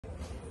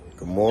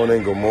Good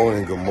morning, good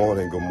morning, good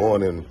morning, good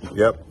morning.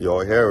 Yep,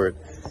 y'all hear it.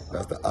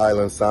 That's the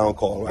island sound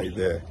call right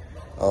there.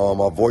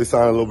 My voice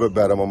sounded a little bit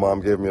better. My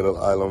mom gave me a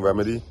little island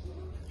remedy,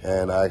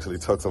 and I actually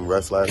took some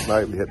rest last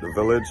night. We hit the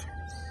village,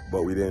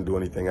 but we didn't do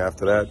anything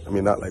after that. I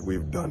mean, not like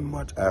we've done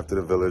much after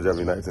the village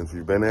every night since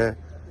we've been here,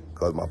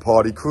 because my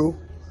party crew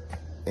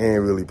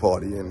ain't really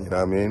partying, you know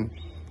what I mean?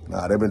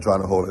 Nah, they've been trying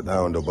to hold it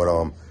down though, but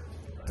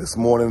this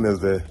morning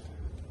is I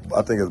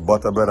think it's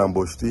butterbread and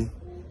bush tea.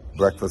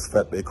 Breakfast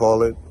fete, they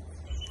call it.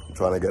 I'm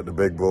trying to get the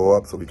big bro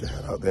up so we can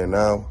head out there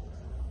now.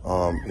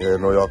 Yeah,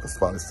 New York is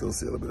probably still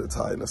see a little bit of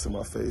tiredness in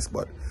my face,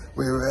 but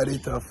we're ready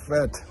to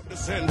fete. The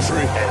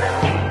century.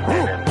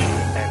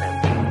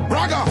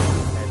 Braga.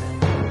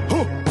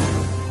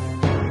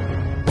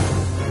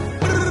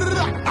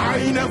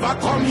 I never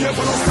come here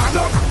for no stand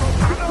up.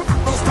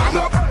 No stand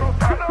up.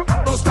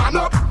 No stand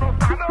up.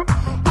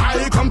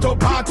 I come to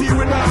party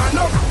with my hand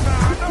up.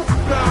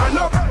 My hand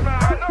up.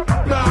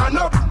 My hand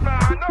up.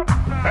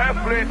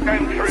 Every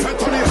century.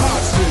 Fete on the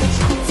hard stage.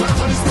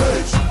 Fete on the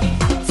stage.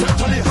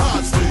 Fete on the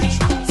hard stage.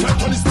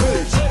 Fete on the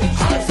stage.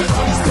 High fete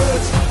on the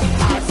stage.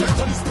 High fete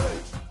on the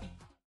stage.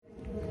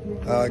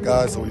 Alright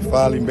guys, so we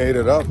finally made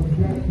it up.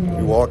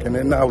 We're walking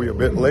in now, we're a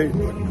bit late.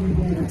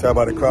 You can tell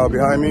by the crowd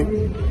behind me.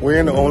 We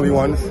ain't the only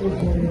ones.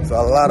 So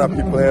a lot of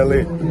people here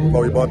late.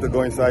 But we're about to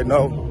go inside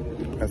now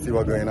and see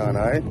what's going on,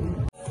 alright?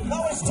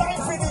 Now it's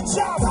time for the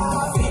job.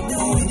 1,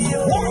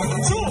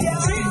 2,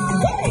 3,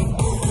 hey!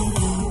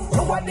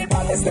 No one the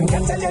baddest, them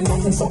can't tell you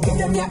nothing, so give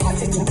them your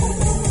attitude.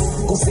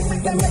 Go sit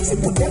with them, let's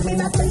put them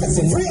in a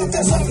fantasy. Free up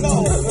the song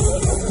now.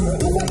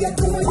 Do what you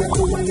do, what you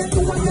do, what you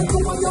do, what you do,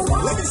 what you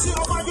want. Let me see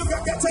how far you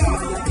can get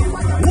out.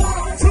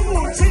 1, 2,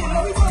 3,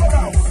 let me go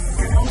now.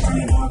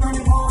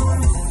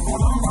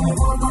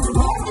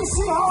 Let me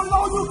see how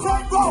low you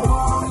can go.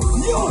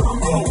 You,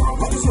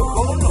 let me see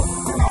how low.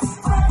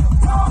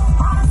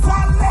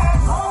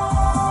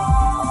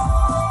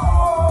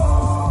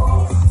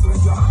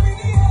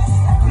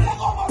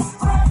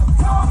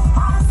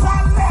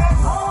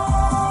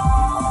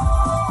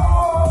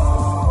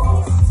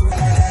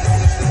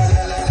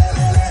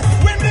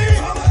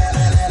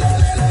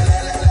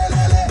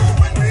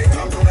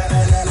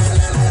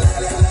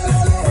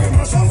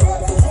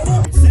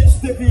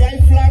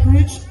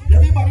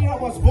 Everybody that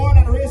was born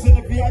and raised in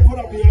the VI put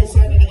a VI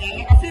sign in the air.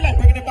 Like, I feel like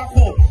bringing it back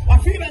home. I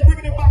feel like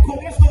bringing it back home.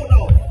 Let's go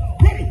now.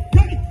 Ready,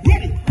 ready,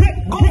 ready,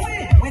 ready. Go in.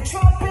 We're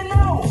tramping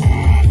now.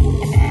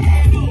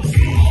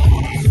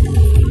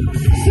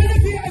 See the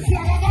VI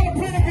flag. I gotta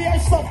play the VI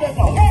stuff there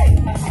now. Hey.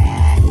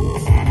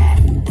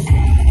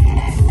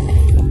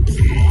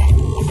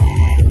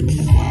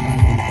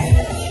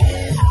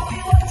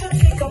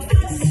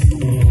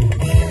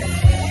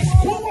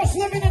 Who was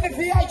living in the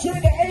VI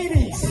during the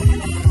 80s?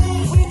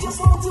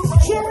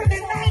 During the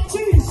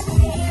 90s,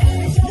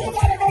 you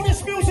gotta know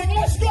this music.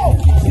 Let's go. I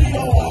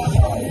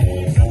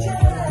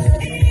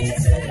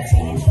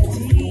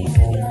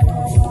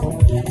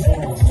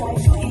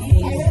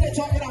heard it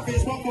talking up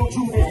his one more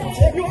two.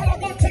 If you had a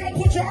good time,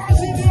 put your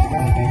hands in the air.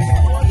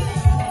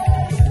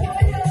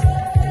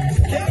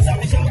 Can't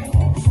stop it, y'all.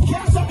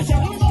 Can't stop it,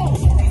 y'all. Let's go.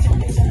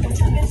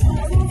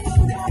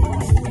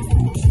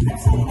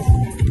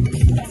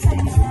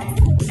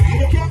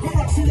 You can't come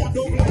and see that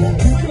dog.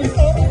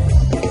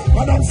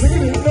 And I'm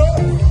singing it up.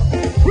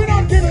 We're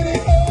not giving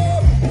it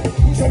up.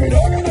 So we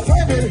don't gonna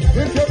time it if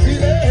you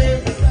feel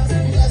it.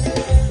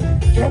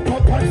 Jump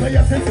up and say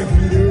yes if you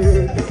feel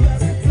it.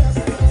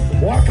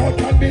 Walk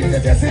out and be the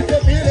yes if you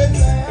feel it.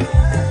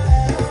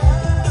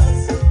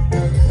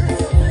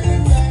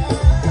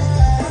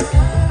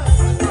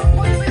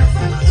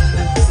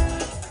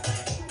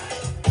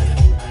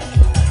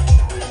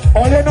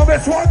 All you know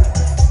this one?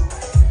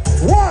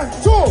 1,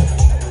 2.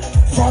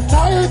 From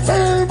night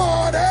till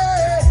morning.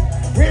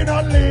 We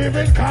not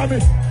leaving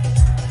coming.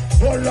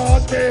 Oh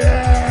Lord, dear.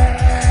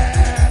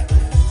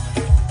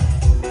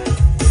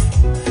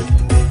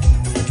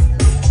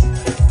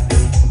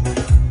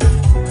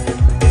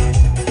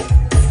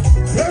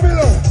 Let me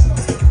know.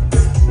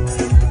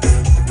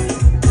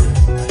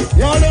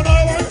 Y'all don't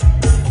know what?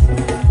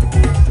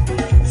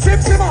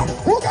 Sima,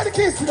 who got the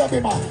keys to the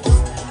bima?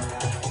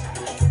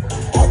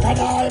 How can I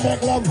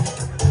make love?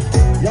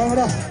 Y'all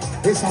know,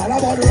 it's all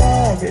about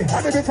love.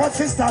 And the different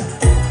sister.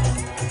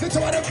 It's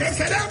what I'm going to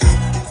say them.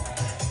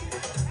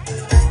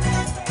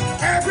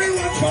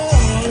 Everyone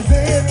falls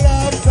in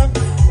love.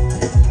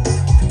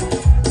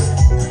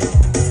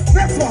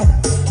 Next one.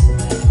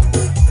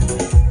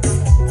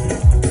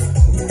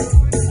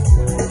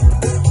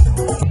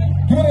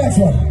 Give me the next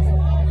one.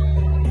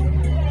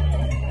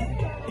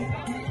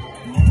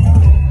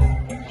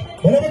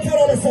 But let me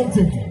tell you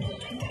something.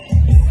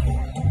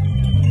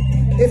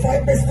 If I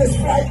miss this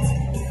flight,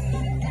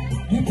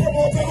 you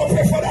promoter will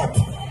pay for that.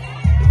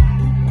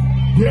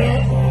 Yeah.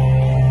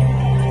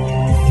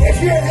 If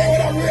you're here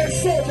with a real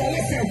soldier,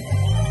 listen.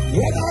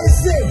 What I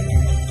say.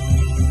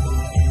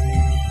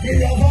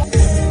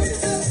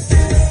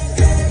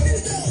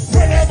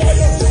 Whenever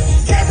you,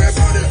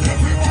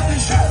 everybody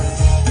shout.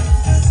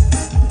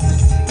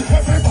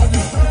 Everybody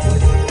shout.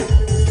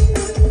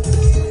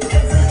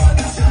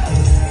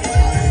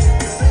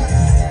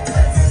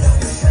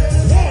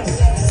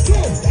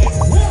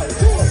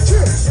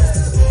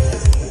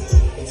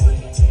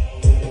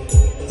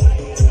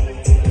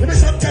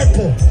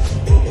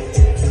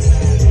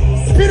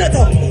 it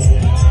up.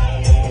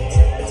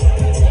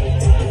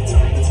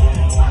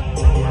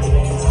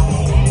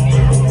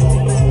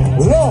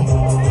 Look,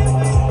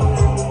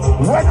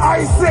 when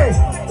I say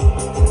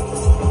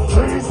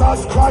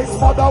Jesus Christ,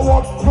 mother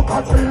walk, look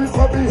at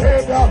people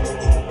behavior.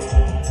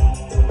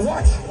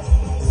 Watch.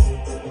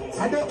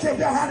 I don't keep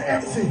your hand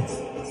empty.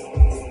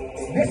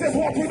 This is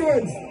what we're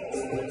doing.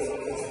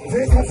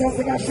 Take us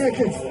something and shake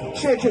it.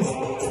 Shake it.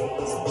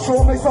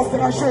 Show me something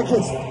and shake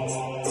it.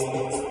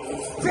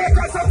 Take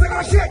us something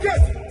and shake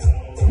it.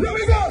 Here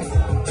we go.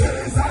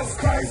 Jesus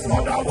Christ,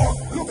 mother walk,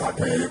 look at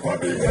people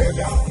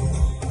behavior.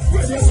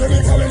 When you see me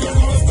coming, you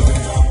know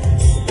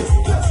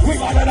it's we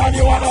better than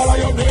you and all of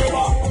your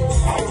neighbor.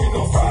 And we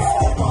don't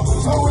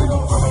so we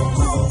don't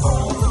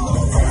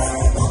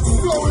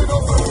so we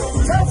don't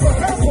temple.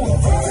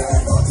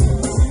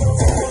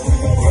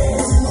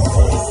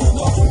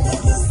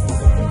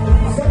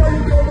 So how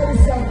you doing, little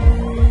son?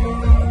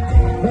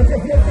 Let's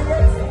get here to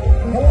it.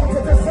 I want you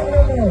to sing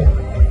it now.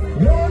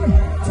 1,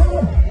 2,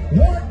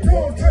 1,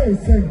 2, 3,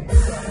 sing.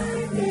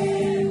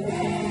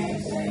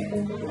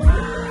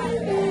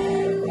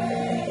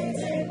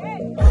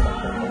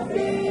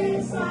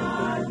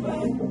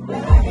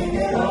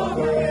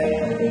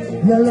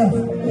 Your left.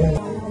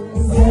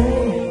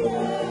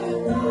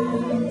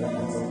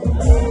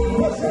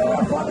 Push your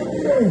left on the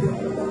air.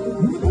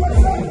 You do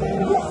it,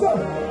 what's up?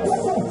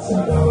 What's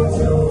up? Don't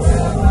you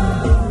ever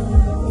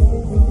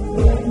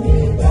let me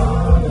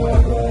down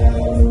again.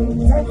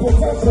 Temple.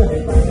 So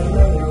you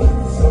better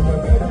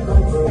go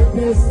to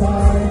this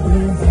time,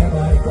 please, and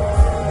I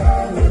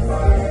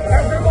qualify.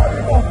 Everybody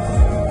bounce.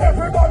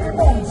 Everybody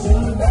bounce.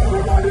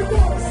 Everybody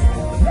bounce.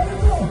 Let it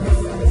go.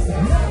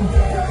 Now,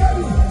 get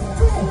ready.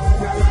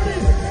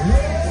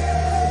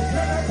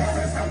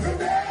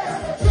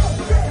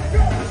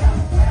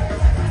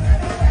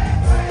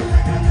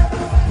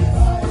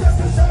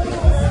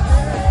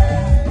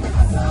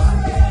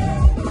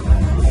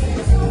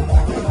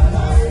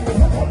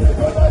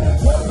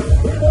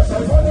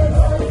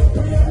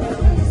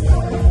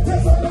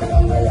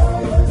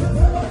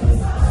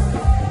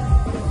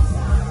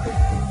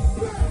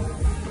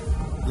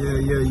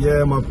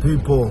 Yeah, my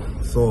people.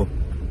 So,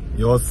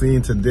 y'all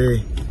seen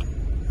today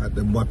at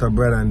the Butter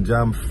Bread and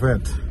Jam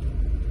Fete.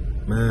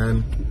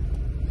 Man,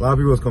 a lot of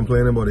people was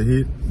complaining about the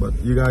heat, but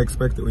you gotta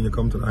expect it when you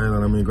come to the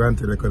island. I mean,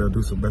 granted, they could have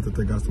do some better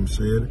to get some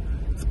shade,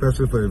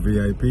 especially for the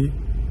VIP,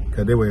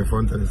 because they were in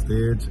front of the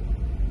stage,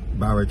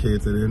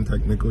 barricaded in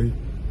technically,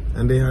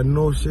 and they had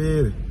no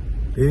shade.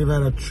 They even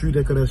had a tree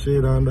they could have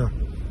shade under.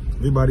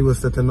 Everybody was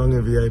sitting down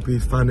in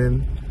VIP,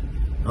 standing,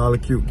 all the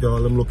cute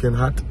girls, them looking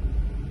hot,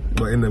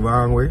 but in the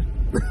wrong way.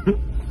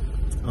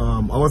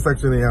 Our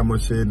section didn't have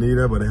much shade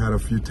neither, but they had a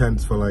few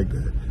tents for like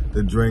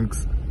the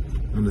drinks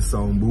and the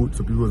sound booth,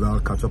 so people was all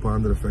catch up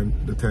under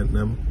the tent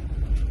them.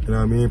 You know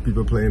what I mean?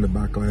 People playing the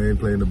back line,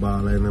 playing the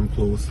bar line, them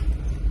close.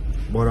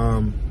 But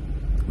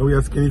we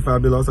had Skinny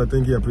Fabulous. I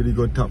think he a pretty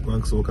good top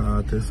rank soca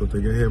artist, so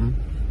to get him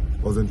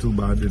wasn't too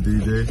bad. The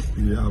DJ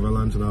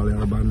Avalanche and all the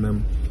other band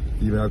them,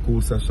 even a cool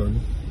session.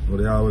 So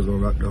they always gonna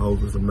rock the house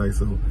with some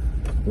nice little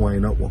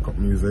wind up, walk up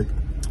music.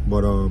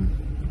 But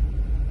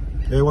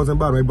yeah, it wasn't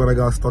bad, right? But I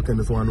got stuck in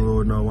this one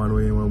road now, one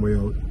way in, one way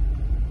out.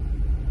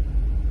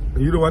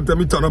 You don't want to tell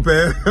me turn up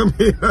here? I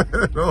mean,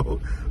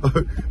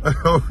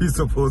 how we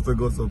supposed to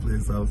go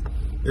someplace else?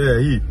 Yeah,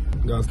 he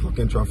got stuck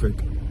in traffic.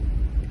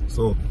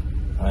 So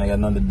I ain't got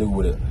nothing to do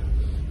with it.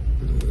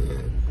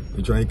 Yeah,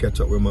 we trying to catch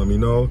up with mommy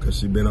now, because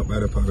she been up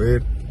at the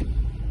parade.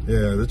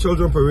 Yeah, the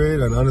children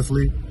parade, and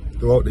honestly,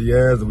 throughout the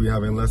years, we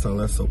having less and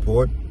less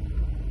support.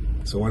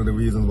 So one of the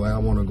reasons why I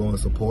want to go and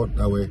support,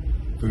 that way,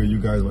 I figure you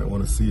guys might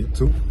want to see it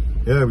too.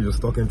 Yeah, we're just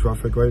stuck in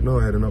traffic right now,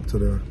 heading up to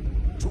the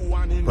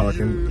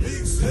parking,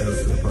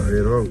 the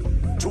parade road.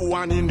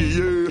 2-1 in the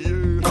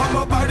air. Come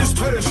up by the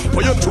stage.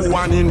 Put your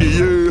 2-1 in the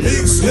air.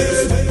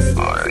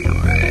 Are you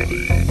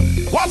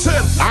ready? Watch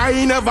it.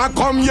 I never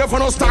come here for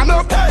no stand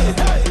up.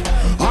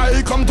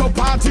 I come to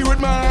party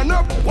with my hand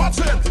up. Watch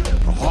it.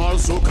 All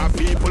soca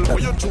people.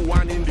 Put your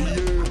 2-1 in the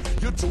air.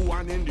 Your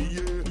 2-1 in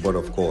the air. But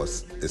of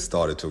course, it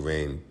started to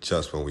rain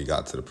just when we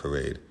got to the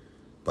parade.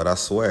 But I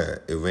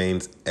swear, it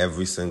rains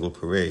every single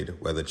parade,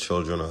 whether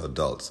children or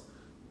adults.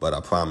 But I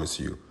promise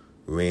you,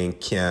 rain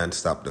can't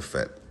stop the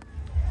fete.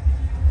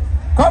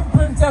 Come,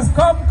 princess,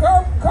 come.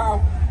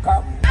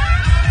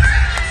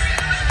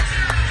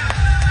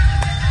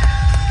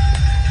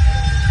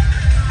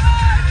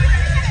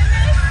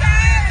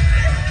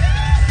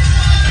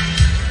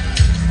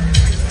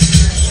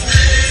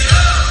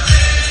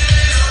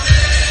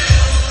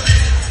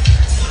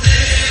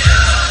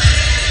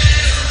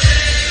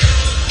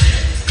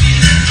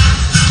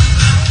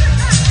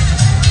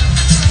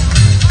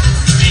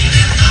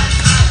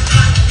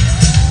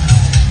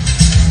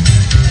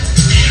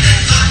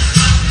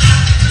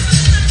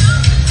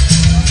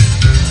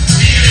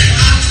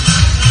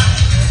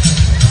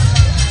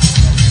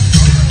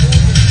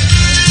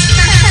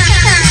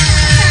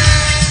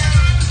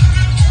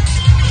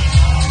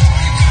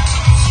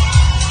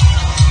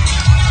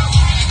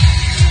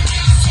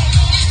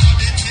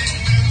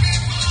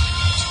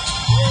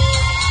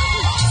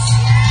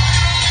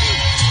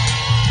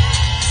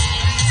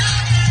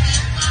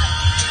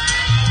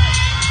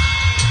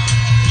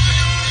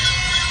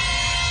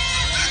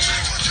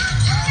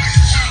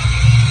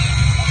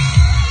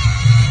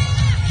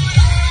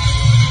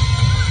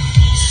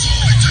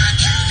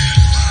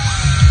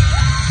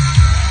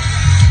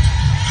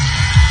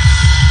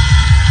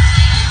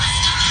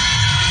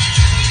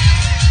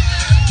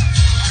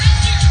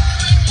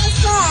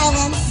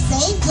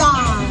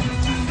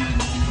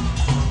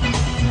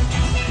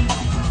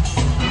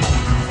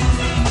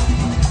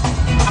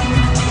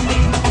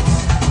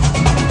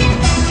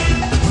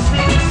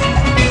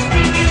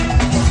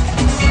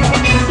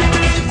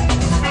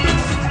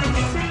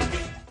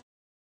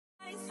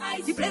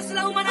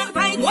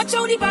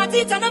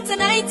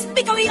 vex.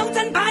 Because we out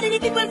and bad and the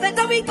people vex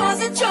and we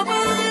causing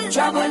trouble.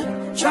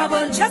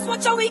 Trouble. Just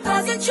watch how we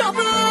causing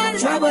trouble.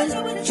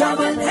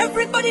 Trouble.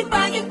 Everybody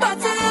buying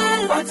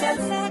bottles.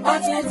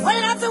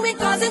 Well, after we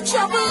causing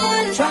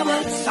trouble.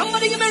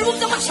 Somebody give me room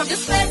to mash up the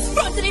space.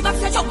 Front to the back,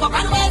 say jump up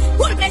and away.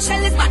 Whole place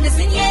shell is madness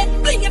in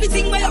here. Bring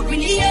everything way up in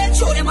the air.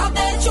 Show them up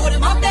there.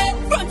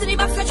 Front to the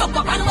back, say jump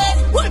up and away.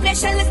 Whole place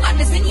shell is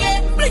madness in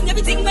here. Bring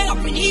everything way up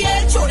in the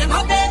air. Show them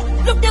up there.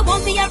 Look, they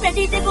won't be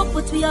ready. They go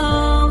put me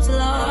arms,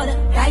 Lord.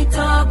 Right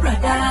up,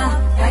 brother.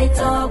 Right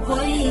up,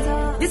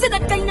 boy. This is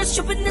that kind of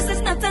stupidness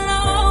is not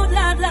allowed,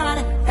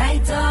 Lord.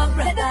 Right up,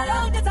 brother.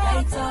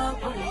 Right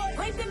up, boy.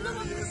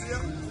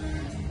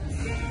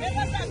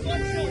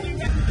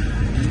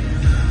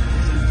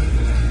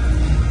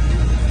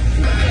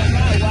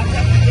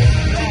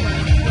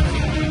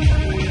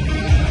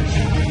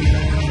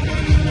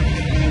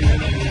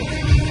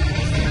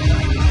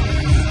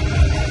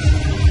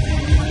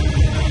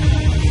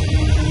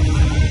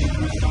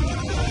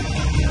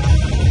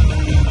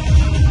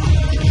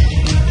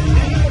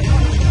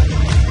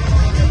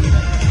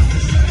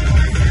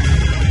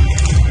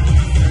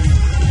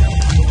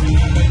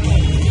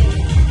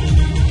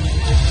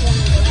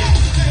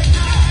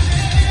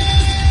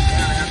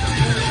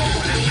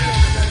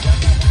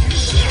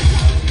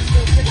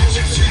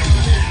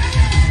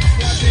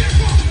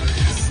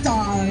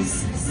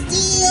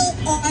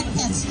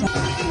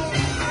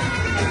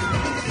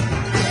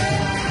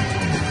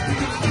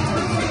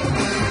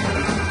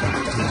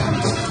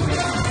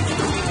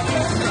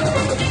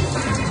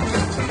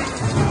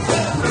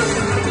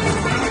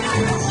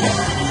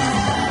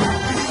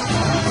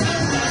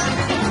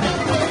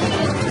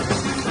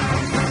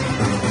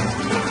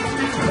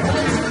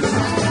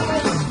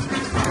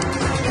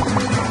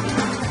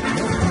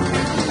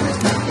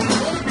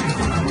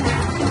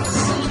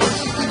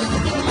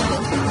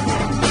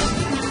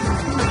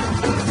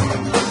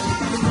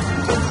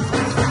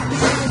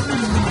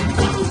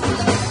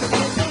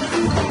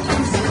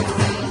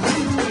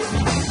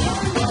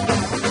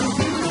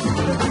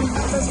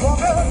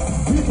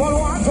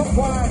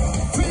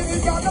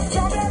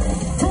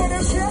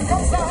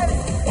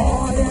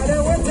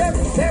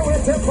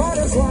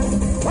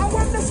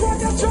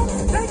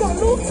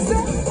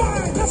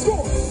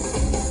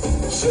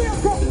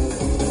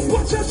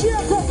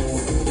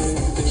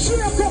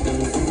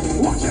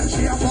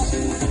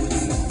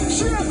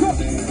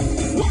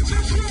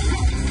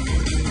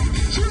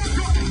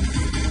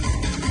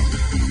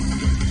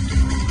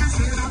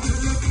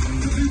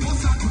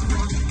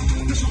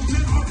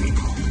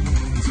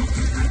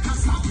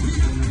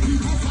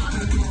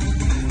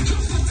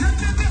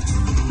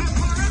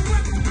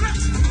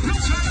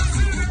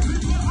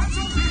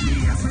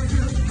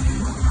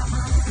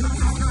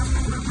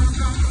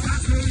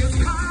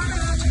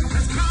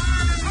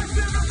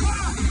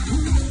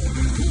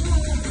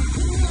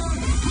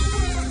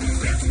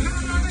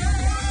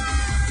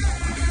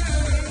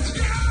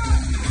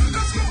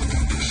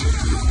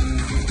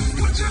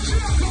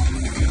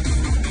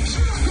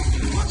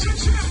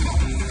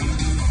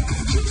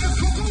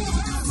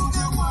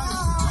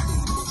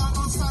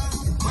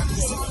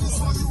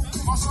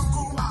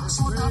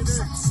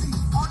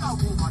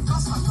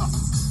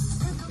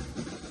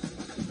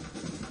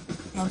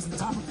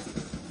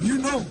 You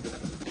know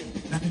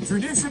that the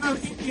traditional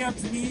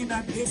Indians mean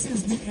that this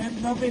is the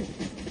end of it,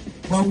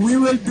 but we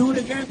will do it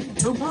again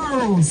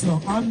tomorrow.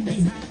 So on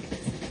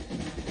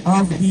behalf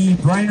of the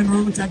Brian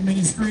Root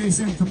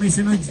Administration,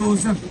 Commissioner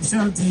Joseph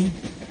Shelty,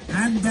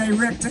 and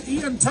Director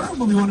Ian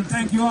Turnbull, we want to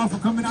thank you all for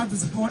coming out to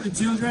support the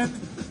children,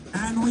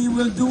 and we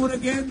will do it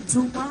again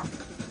tomorrow.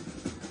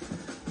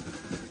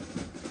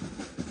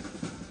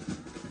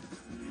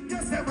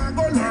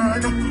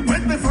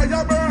 When the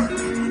fire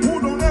burns,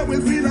 who don't know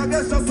will feel, I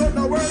guess just how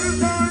the world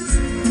turns.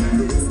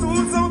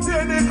 Stools out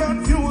here, they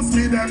confuse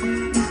me them.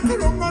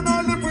 Walk around and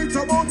all they preach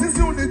about is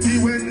unity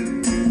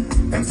when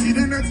them see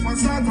the next man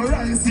start to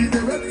rise, see the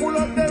red full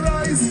of their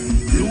eyes.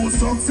 Use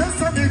success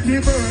to make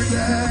it burn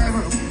them.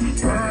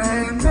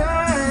 Burn,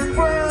 burn,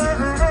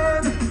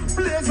 burn.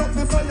 Blaze up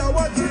the fire,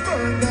 watch it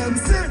burn them.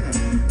 Sing,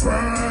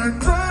 burn,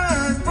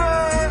 burn,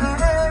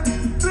 burn.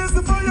 Blaze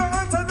the fire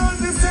out and all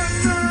this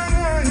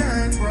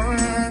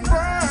burn.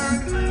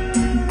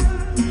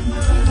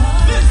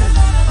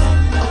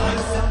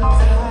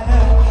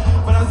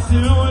 But I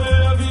still want to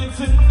love you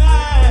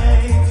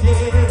tonight,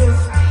 yes.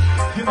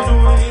 You've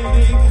been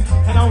waiting,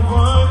 and I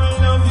want to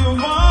love you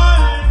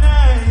all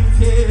night,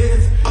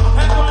 yes.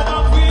 And when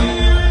I'm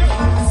weary,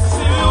 I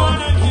still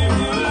want to give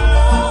you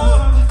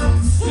love.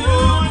 Still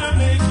want to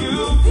make you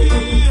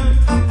feel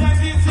that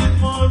this is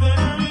more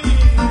than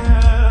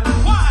real.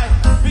 Why?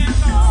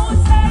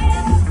 Because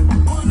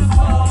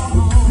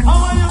I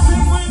want you to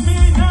sing with me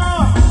now.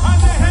 I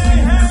say, hey,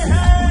 hey,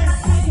 hey.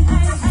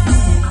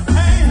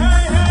 Hey,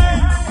 hey, hey.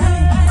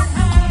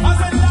 I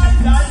said, la,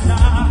 la,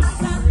 la.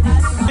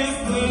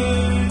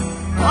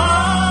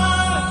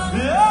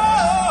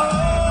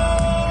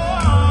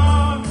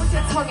 Put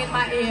your tongue in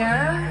my ear.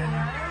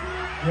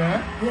 Yeah,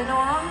 You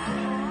know?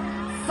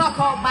 Suck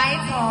out my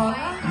tongue.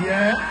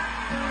 yeah.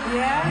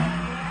 Yeah?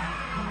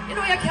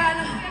 you can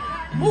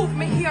move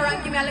me here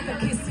and give me a little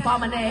kiss for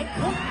my neck.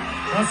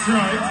 That's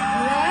right.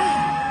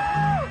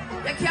 Yeah.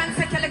 You can't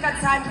take a little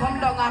time, come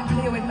down and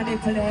play with me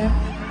little them.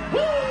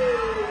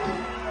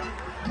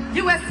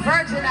 US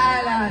Virgin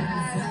Islands.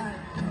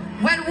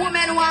 When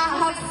women want to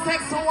have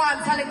sex, who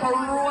wants a little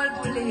role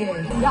play.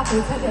 Yeah,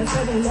 they tell you,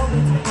 so they love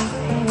it.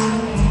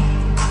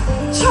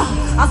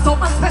 And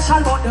something special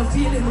about the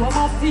feeling, what I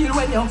feel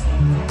when you.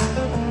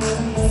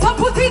 So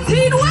put it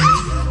in where?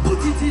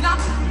 Put it in a.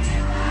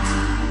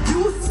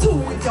 Used to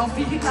with your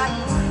feet like.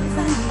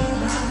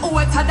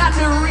 Wetter than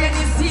the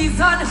rainy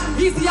season.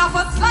 Easier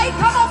but slight,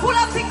 come up full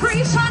of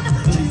secretion.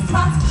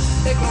 Jesus,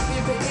 they go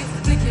baby,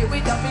 flick it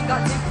with your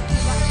fingertip.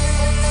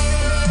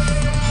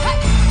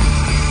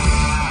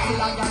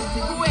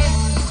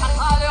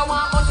 All you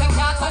want, but you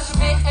can't touch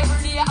me. Every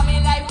day I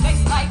mean life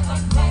next like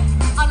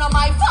I know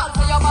my fault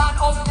for your man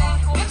up.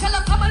 You tell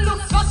us come and look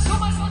just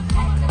come and look.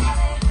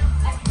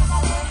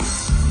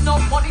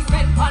 Nobody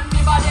spent on me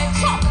body.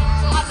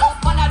 I love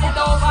man I did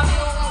over me.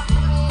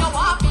 No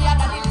one be a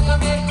daddy to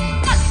me.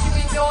 Daddy to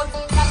be yours,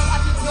 daddy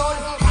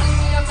attitude. Daddy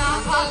me a man,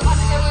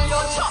 daddy never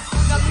your chop.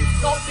 Nothing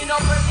stop me, no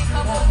breaking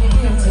some of me.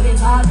 Till it's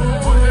hard, no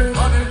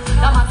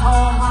matter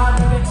how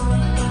hard it is.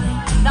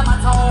 No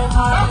matter how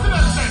hard it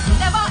is.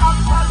 Never have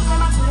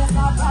problem until you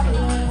start problem.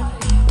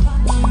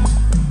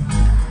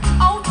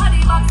 Out of the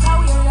box, how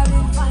you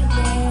will find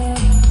it.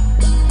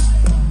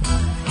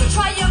 You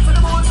try it for the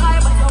more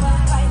time, but you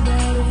won't find it.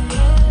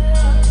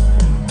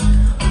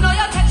 You know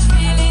you catch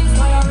feelings,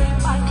 so you're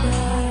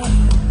reminded.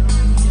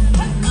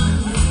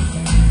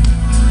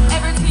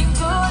 Everything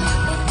good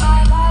in my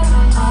life,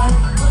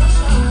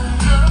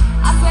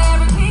 I say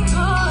everything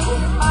good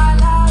in my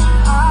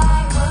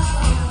life,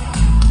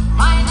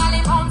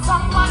 finally found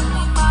someone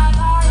in my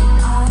life.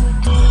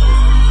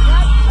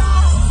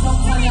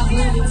 Someone you're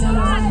ready to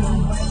learn.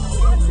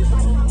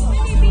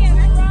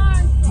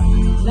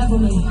 Level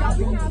me.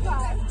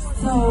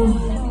 So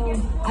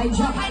I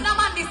jump. I know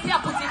man this here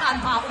putting on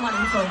part woman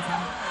in front of me.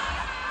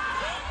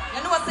 You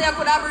know what say I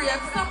could have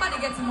react? Somebody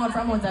get him out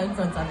from out in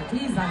front of me,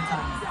 please and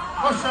thanks.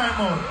 Usher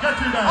him out. Get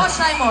you there.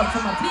 Usher him out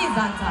from me, please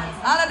and thanks.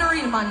 All of the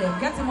real man them,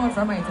 get him out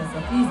from my test,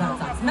 so please and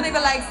thanks. Many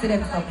people like to see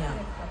them stuff here.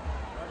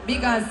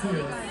 Big and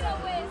serious.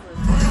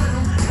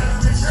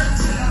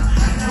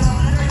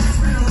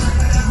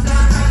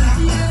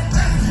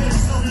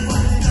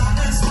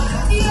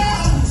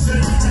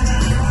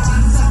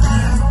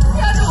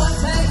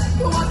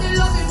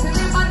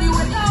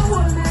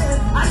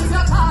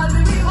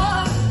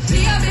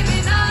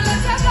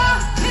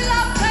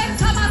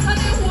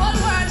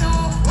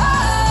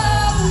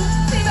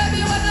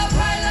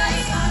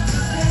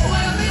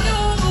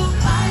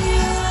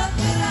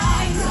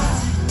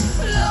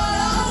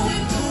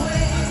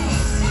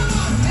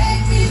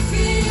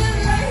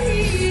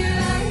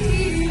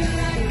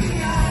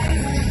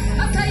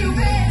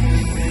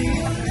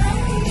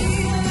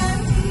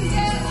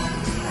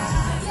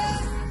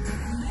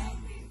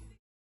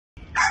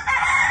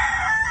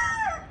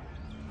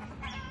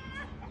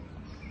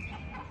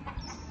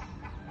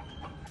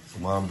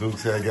 Mom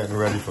Duke's here getting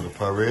ready for the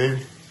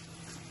parade.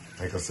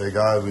 Like I say,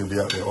 guys, we'll be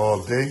out there all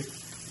day.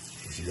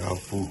 She got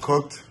food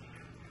cooked.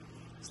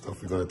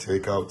 Stuff we're gonna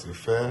take out to the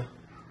fair.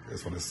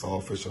 This one is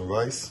saltfish and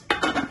rice.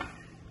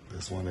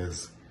 This one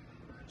is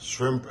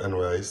shrimp and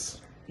rice.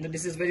 No,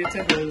 this is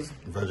vegetables.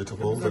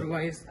 Vegetables. The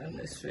rice and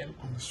the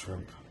shrimp. And the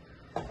shrimp.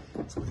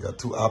 So we got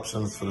two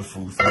options for the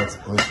food. Thanks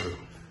for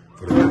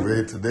the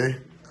parade today.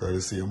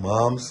 Courtesy of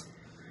Mom's.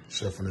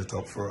 Chefing it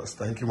up for us.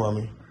 Thank you,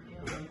 Mommy.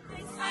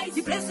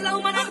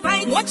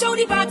 Watch how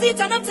the party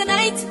turn up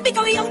tonight.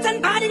 Because we out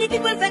and bad and the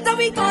people better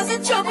we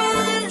causing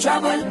trouble.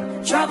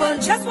 Trouble.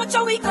 Just watch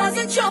how we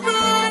causing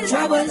trouble.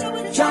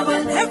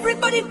 Trouble.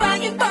 Everybody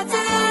buying bottles.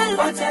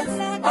 Well,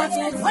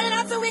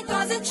 that's how we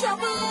causing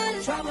trouble.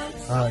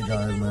 Alright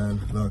guys, man.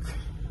 Look,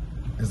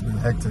 it's been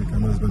hectic. I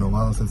know it's been a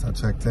while since I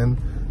checked in.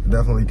 I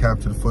definitely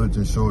captured footage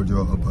and showed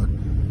y'all, but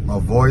my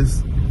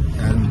voice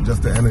and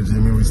just the energy. I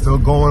mean, we're still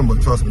going,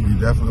 but trust me, we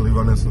definitely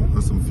running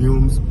with some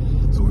fumes.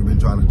 So we've been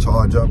trying to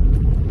charge up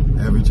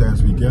every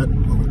chance we get.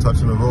 When we're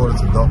touching the road,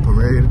 it's a adult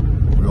parade.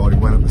 We already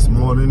went up this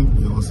morning.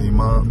 You all see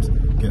Moms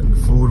getting the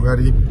food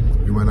ready.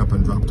 We went up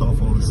and dropped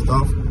off all the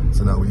stuff.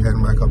 So now we're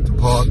heading back up to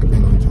park and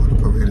enjoy the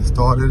parade has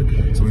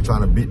started. So we're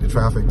trying to beat the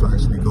traffic to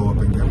actually go up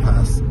and get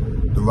past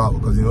the route,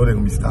 because you know they're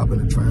gonna be stopping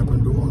the tramp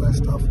and do all that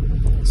stuff.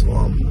 So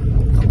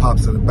got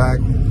Pops in the back,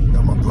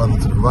 got my brother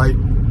to the right,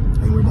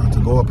 and we're about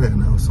to go up here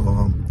now.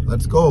 So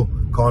let's go.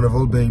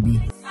 Carnival, baby.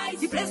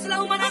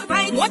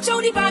 Watch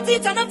how the party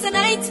turn up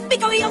tonight.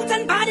 Because we out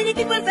and bad and the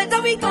people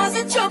better we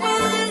causing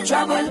trouble.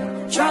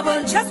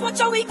 Trouble. Just watch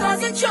how we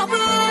causing trouble.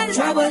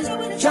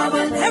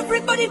 Trouble.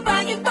 Everybody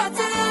buying bottles.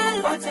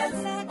 Well,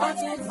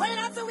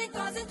 that's how we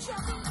causing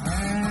trouble.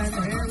 And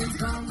here he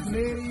comes,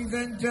 ladies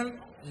and gentlemen.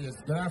 Yes,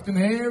 good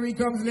afternoon. Here he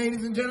comes,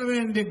 ladies and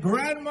gentlemen, the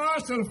Grand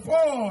Marshal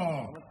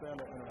for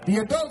the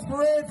Adults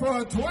Parade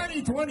for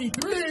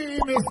 2023,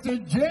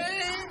 Mr.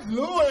 James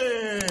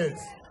Lewis.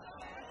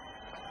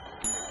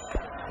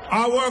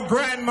 Our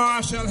Grand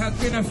Marshal has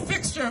been a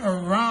fixture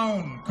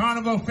around Carnival.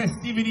 Carnival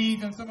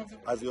festivities and some of the...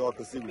 As you all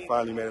can see, we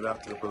finally made it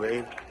out to the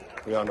parade.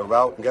 We're on the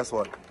route, and guess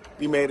what?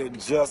 We made it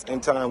just in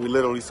time. We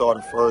literally saw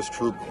the first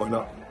troop going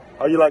up.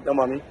 How you like that,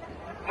 mommy?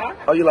 Huh?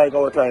 How you like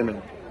our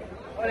timing?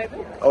 What I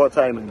do? Our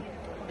timing.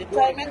 The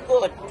timing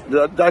good.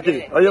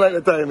 Jackie, how you like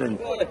the timing?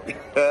 Good.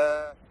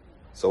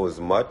 So as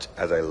much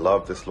as I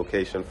love this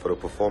location for the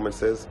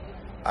performances,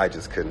 I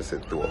just couldn't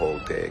sit through a whole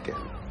day again.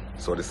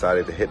 So I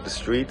decided to hit the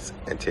streets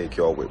and take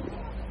y'all with me.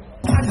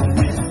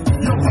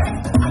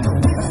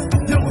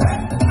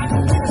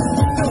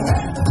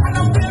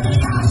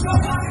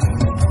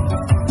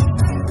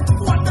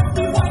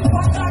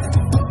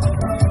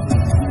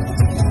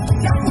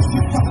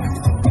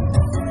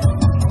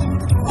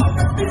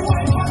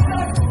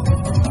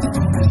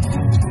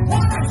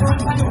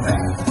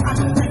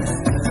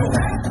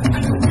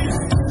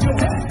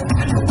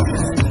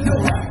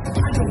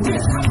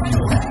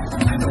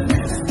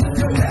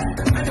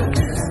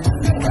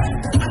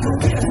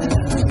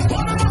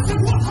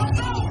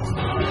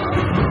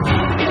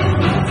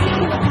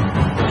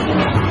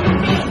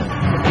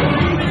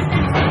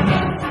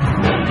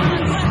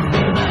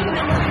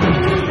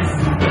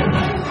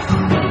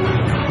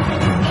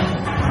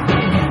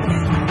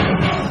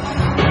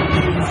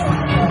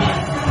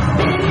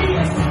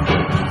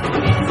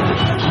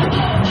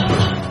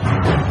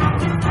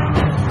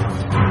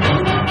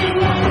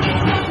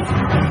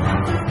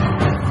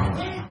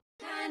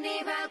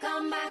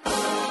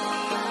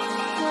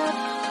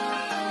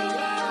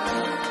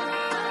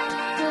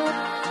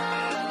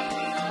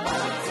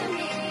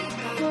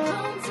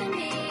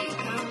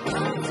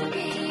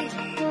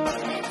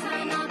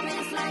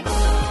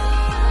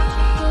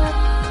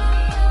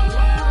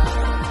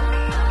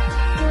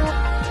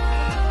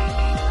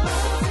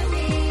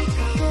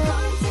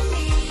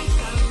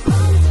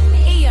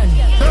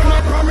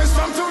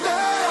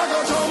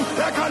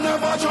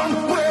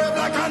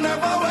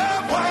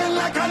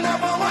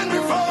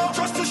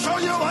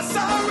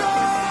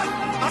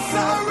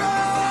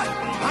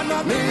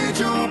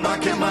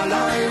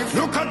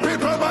 Look at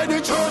people by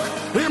the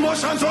truck,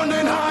 emotions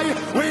running high.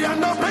 We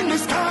end up in the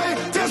sky,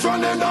 tears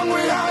running down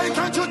we high.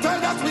 Can't you tell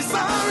that we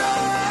sorry,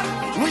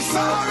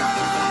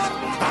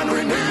 and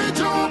we need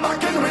you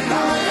back in we life. I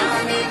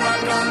need my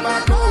gun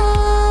back home.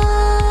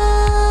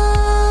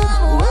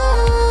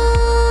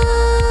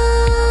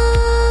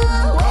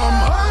 Come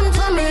home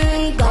to me,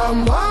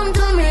 come home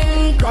to me,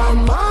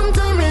 come home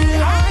to me.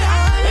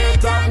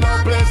 It's no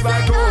place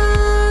like home.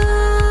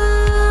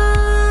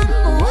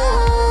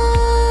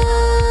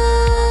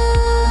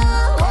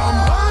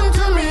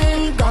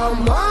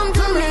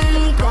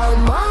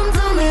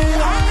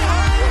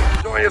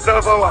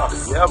 Yourself a while.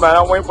 Yeah, man,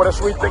 I'm waiting for the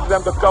sweet things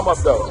them to come up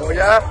though. Oh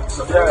yeah?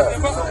 Yeah.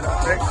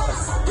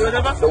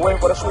 They're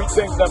waiting for the sweet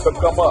things them to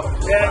come up.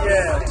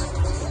 Yeah.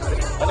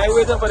 And I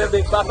waiting for the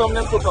big bottom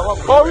them to come up.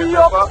 Hurry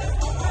up!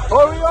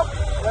 Hurry up!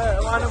 Yeah, I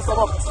want them to come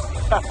up.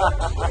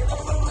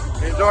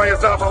 Enjoy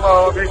yourself a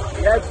while, hubby.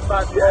 Yes,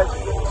 man, yes.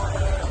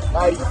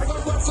 Nice.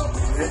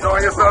 Enjoy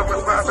yourself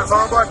with Master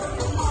Songboy.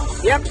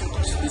 Yep.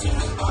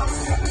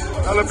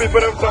 Tell the people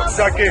them something,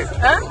 Jackie.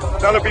 Huh?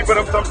 Tell the people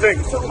them something.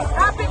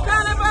 Happy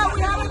Carnival,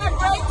 we're having a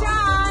great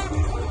time.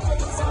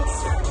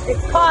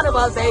 It's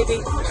Carnival, baby.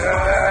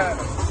 Yeah.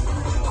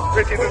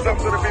 Ricky, do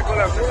something to the people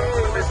them.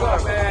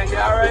 Man, you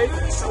alright?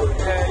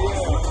 Yeah.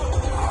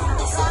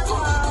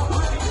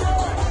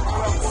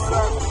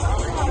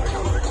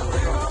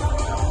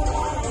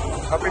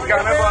 Happy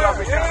Carnival,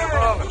 happy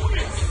Carnival.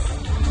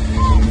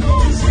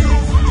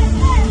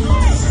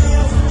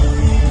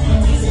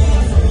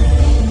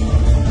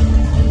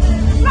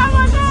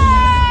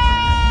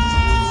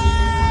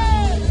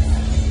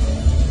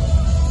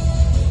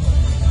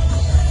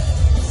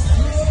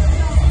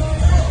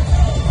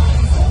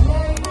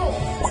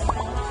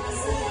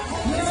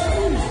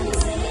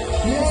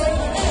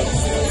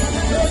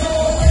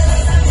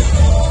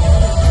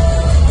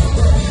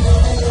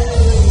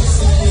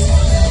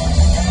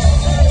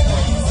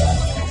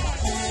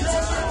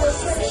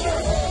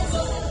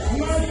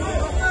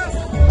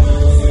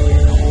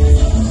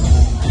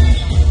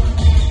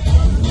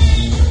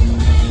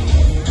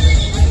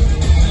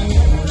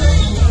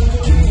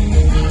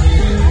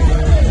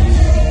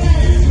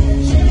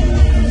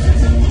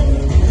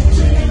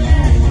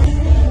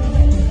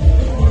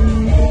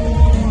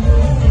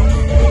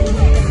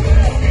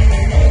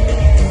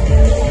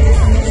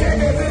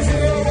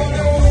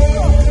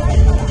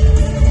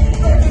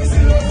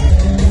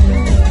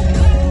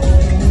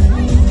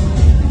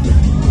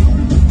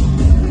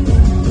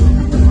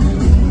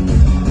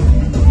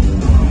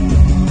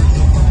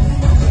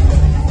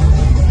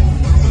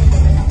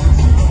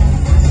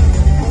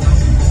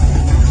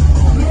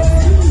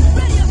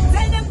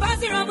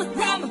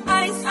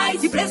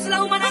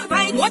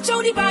 Watch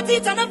how the party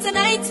turn up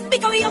tonight.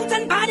 Because we out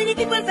and bad and the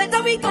people felt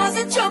that we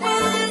causing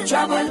trouble.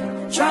 Trouble.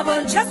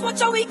 Just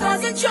watch how we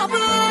causing trouble.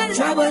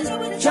 Trouble.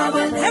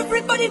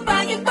 Everybody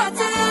buying bottles.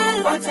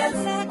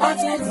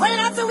 Well,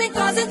 after we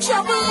causing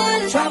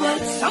trouble.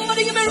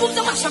 Somebody give me room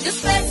to mash up the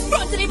space.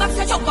 Front to the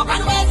back, jump up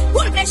and away.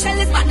 Whole place shell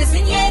is madness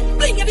in here.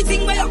 Bring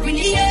everything way up in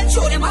the air.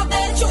 Show them up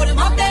there.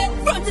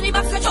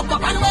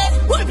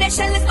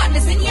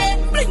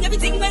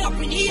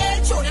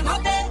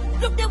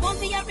 won't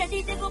be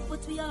ready to go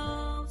put we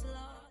out.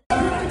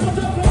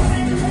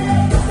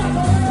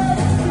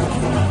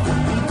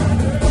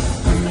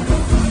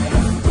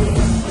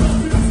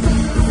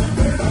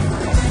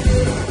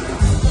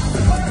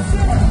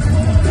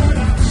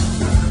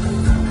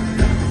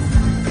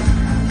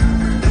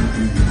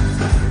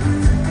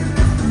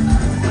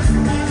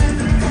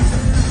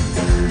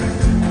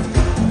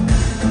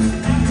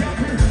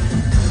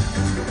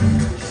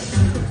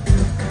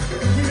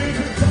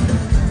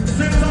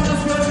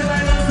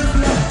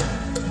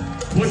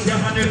 Put your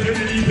hand if you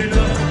believe in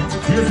love.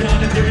 Put your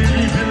hand if you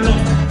believe in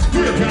love.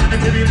 Put your hand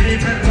if you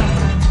believe in love.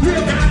 Put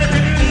your hand if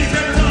you believe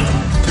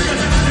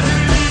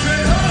in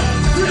love.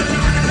 Put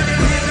your hand if you believe in love. Put your hand if you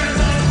believe in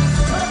love.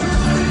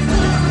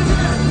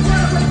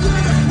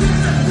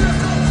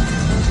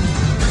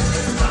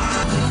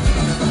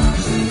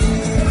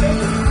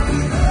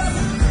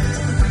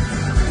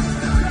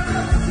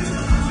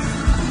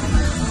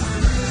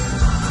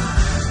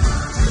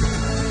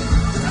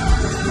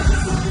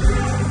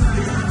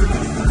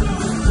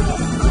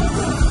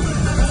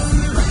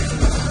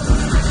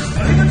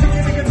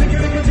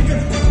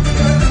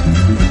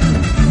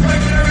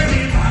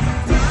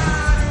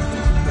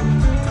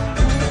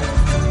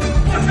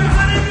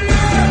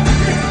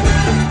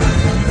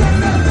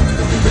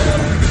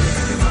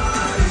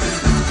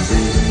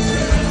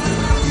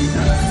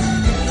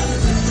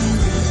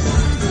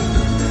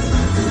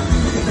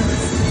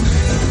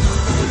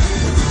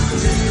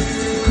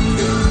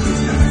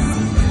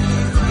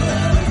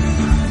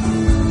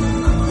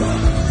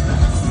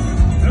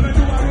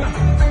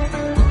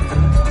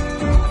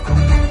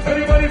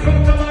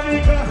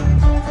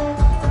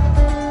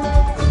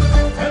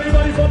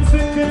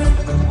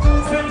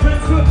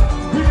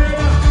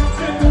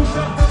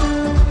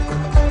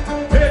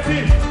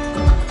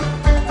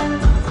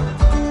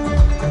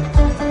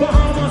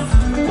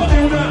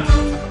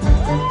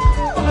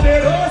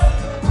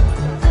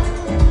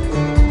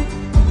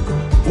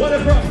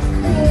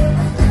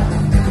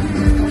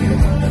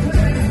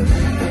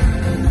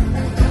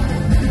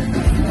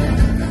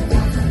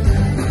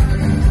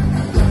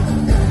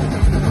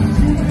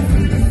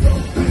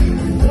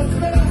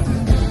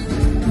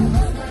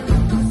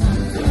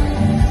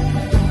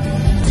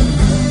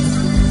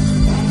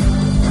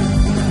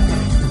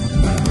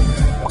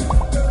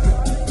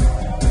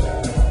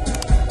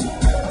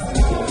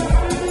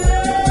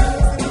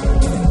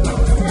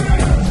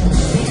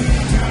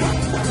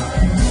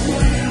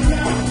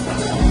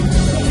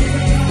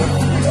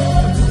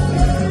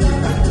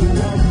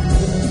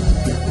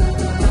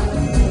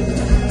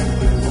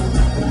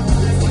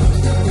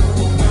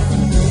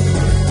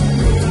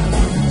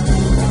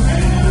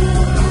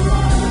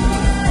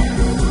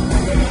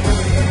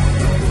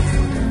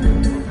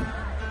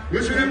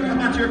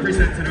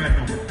 Representing right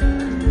now.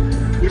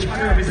 Which one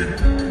are you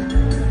representing?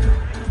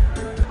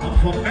 I'm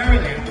from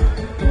Maryland,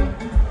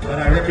 but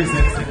I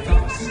represent St.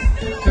 Thomas.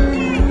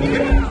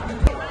 Okay?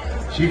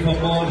 She from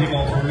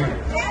Baltimore for real.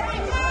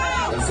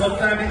 And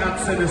sometimes the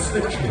accent is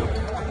slip through.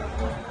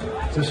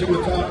 So she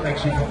will talk like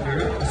she from New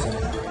York.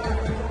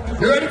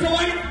 You ready for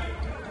wine?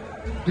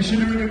 Did she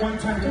do it one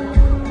time?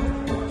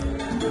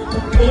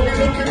 Oh, me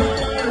looking on.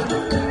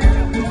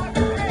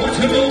 What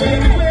you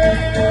doing?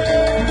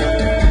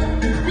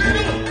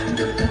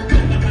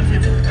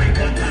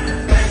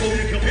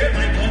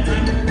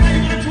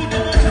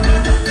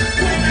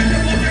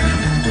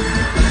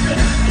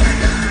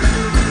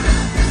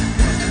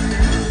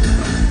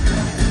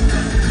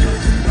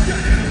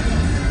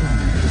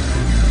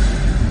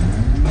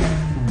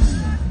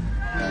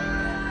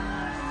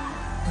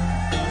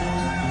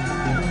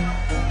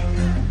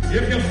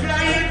 If you're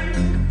flying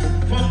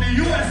from the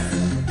US,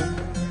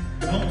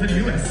 come to the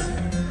US,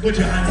 put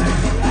your hands in.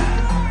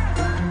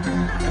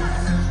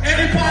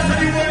 Any part of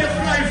the world you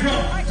fly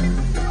from,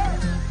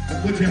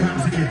 put your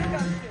hands in.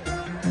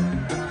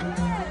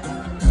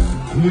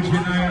 Put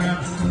your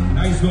hands.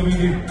 Nice one,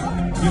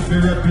 if you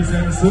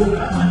represent, so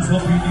hands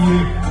up in the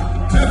air.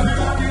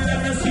 Everybody, let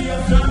me see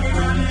your flag in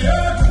the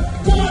air.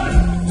 1,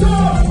 2,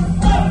 up,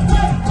 up,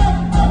 up,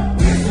 up.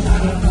 This I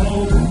don't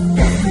know.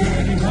 Get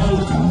ready, go.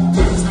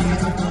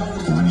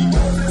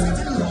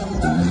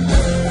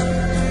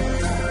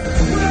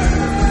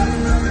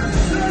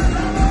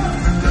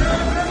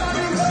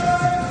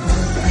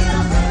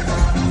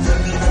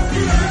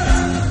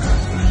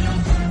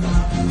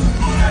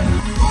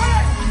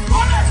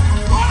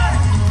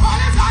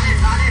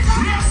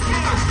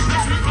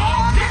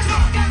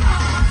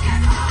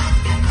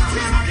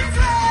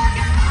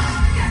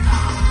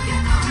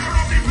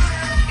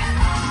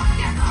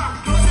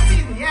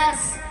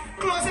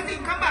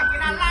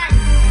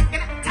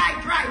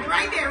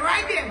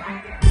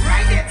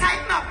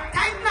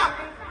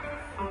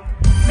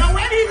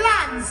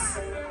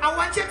 I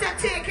want you to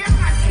take him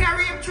and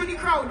carry him through the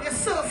crowd. You're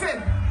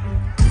surfing.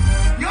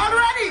 You all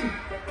ready?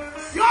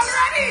 You all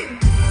ready?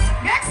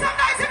 Make some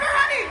noise if you're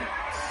ready.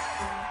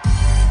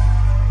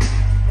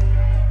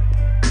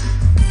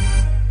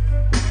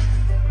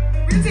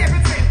 We'll tape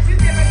it straight. We'll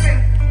tape it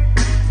straight.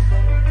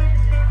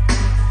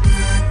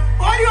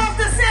 All you have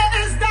to say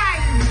is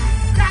dive.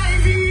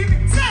 Dive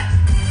in. Say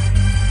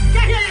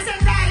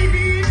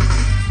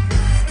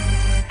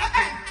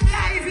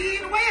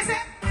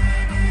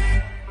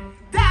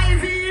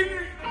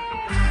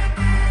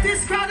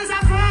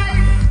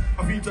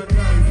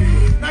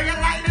Now you're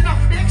lining up.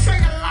 Make sure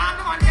you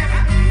land on them.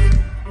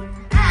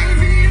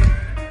 Ivy.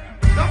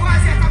 Don't go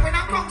and say that when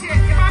I'm cocked here.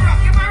 Give my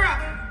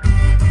rock.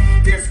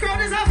 This crowd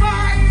is a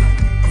vibe.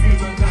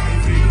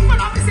 But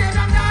I'm the same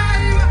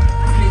dive.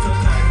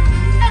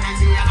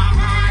 Energy and a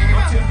vibe.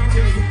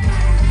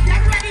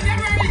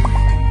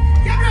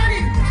 Get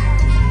ready.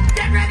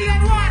 Get ready on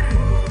one.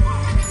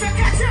 To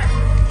catch it.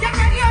 Get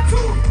ready on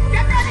two.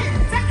 Get ready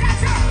to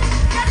catch it.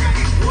 Get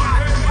ready.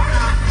 One.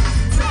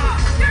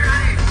 Get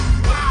ready.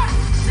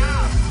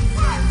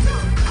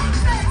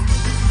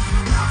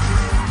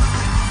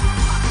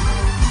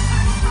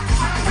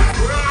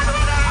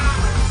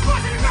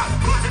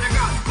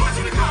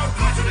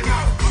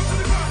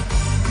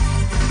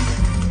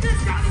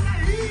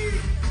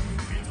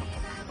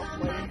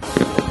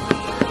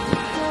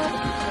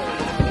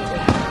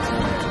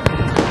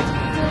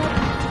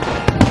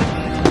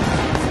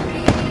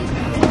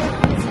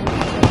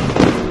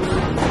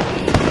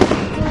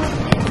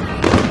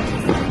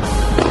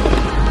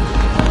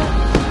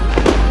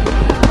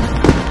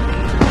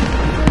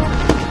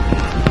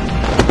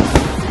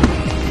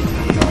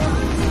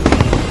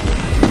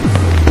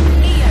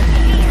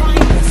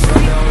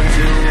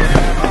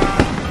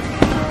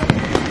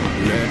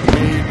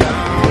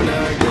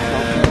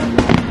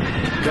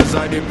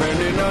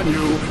 Depending on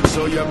you,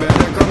 so you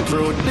better come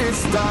through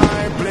this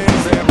time.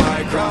 Please hear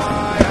my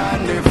cry,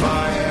 and if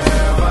I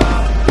ever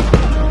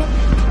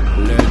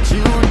let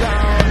you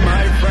down,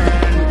 my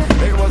friend,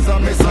 it was a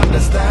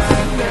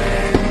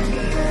misunderstanding.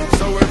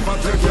 So if I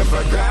took you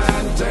for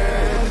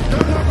granted,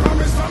 don't I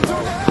promise not to.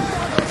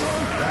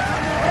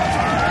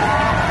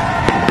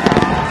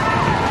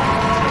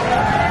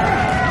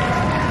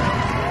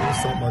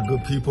 What's up, my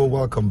good people?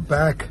 Welcome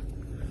back.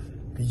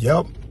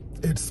 Yep,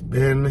 it's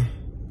been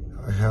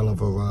a hell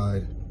of a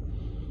ride.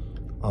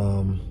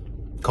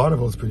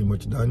 Carnival is pretty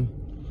much done.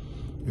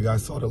 You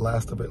guys saw the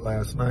last of it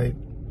last night.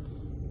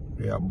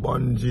 We had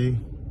Bungee,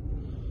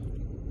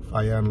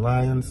 Fire and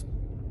Lions.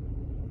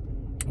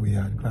 We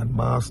had Grand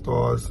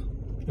Masters.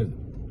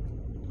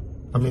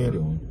 I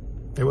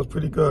mean, it was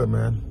pretty good,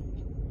 man.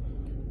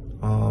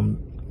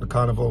 The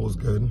Carnival was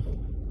good.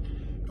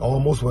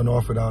 Almost went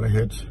off without a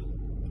hitch,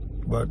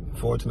 but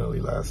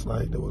fortunately last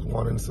night there was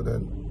one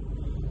incident.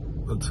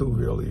 Well, two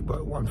really,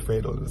 but one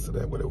fatal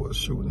incident where there was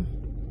shooting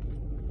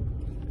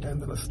and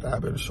then a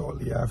stabbing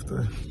shortly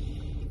after.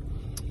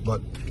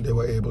 But they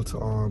were able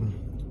to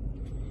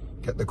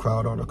get the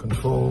crowd under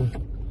control.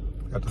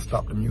 Had to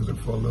stop the music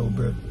for a little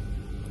bit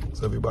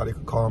so everybody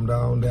could calm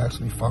down. They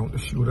actually found the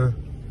shooter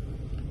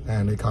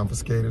and they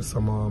confiscated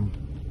some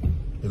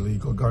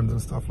illegal guns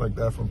and stuff like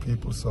that from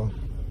people. So.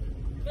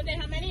 But they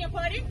have many in your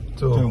party?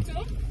 Two.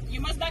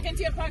 You must back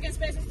into your parking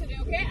spaces today,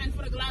 okay? And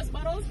for the glass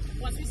bottles,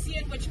 once we see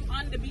it with you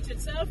on the beach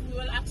itself, we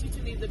will ask you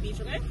to leave the beach,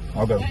 okay?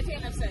 Okay. Right to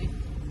your left side.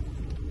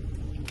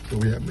 So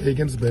we have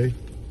Megan's Bay.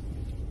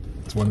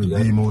 It's one of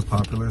the most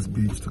popular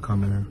beaches to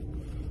come here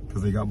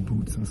because they got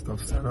booths and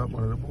stuff set up.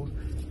 One of the most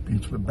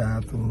beach with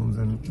bathrooms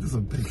and just a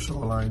big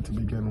shoreline to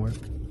begin with.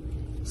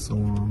 So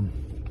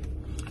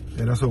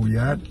yeah, that's where we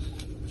at.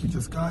 We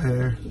just got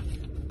here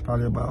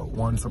probably about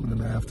 1 something in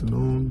the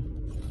afternoon.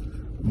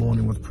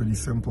 Morning was pretty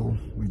simple.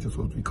 We just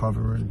was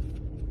recovering.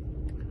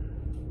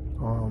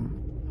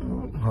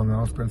 Hung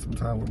out, spent some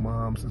time with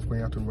mom since we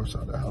had to rush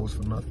out of the house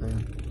for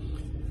nothing.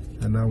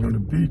 And now we're on the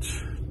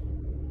beach.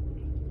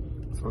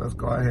 So let's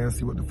go ahead and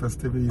see what the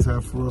festivities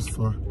have for us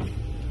for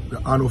the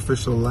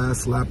unofficial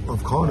last lap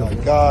of Carnival. All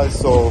right, guys,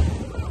 so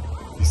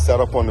we set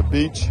up on the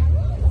beach,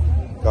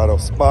 got a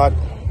spot,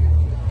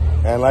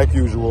 and like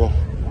usual,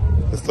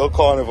 it's still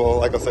Carnival.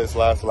 Like I said, it's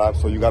last lap,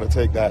 so you got to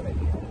take that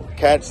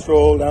cat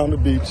stroll down the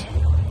beach.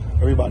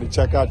 Everybody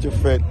check out your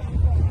fit.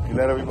 You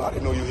let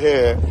everybody know you're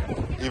here,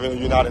 even if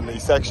you're not in the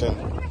section,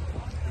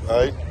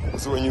 right?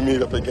 So when you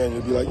meet up again,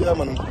 you'll be like, yeah,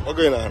 man,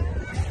 okay now.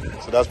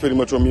 So that's pretty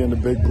much what me and the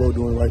big bro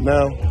doing right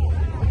now.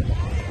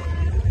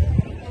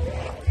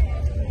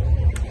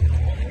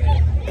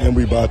 And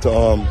we about to,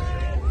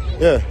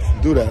 yeah,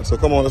 do that. So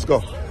come on, let's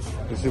go.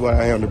 Let's see what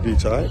I hear on the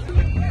beach, all right?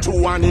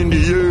 2-1 in the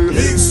air.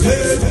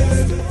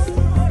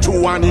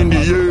 2-1 in the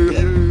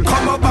air.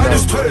 Come up by the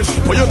stretch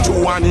for your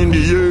 2-1 in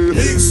the air.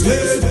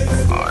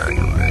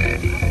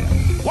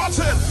 Watch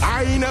it.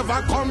 I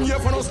never come here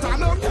for no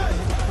stand up.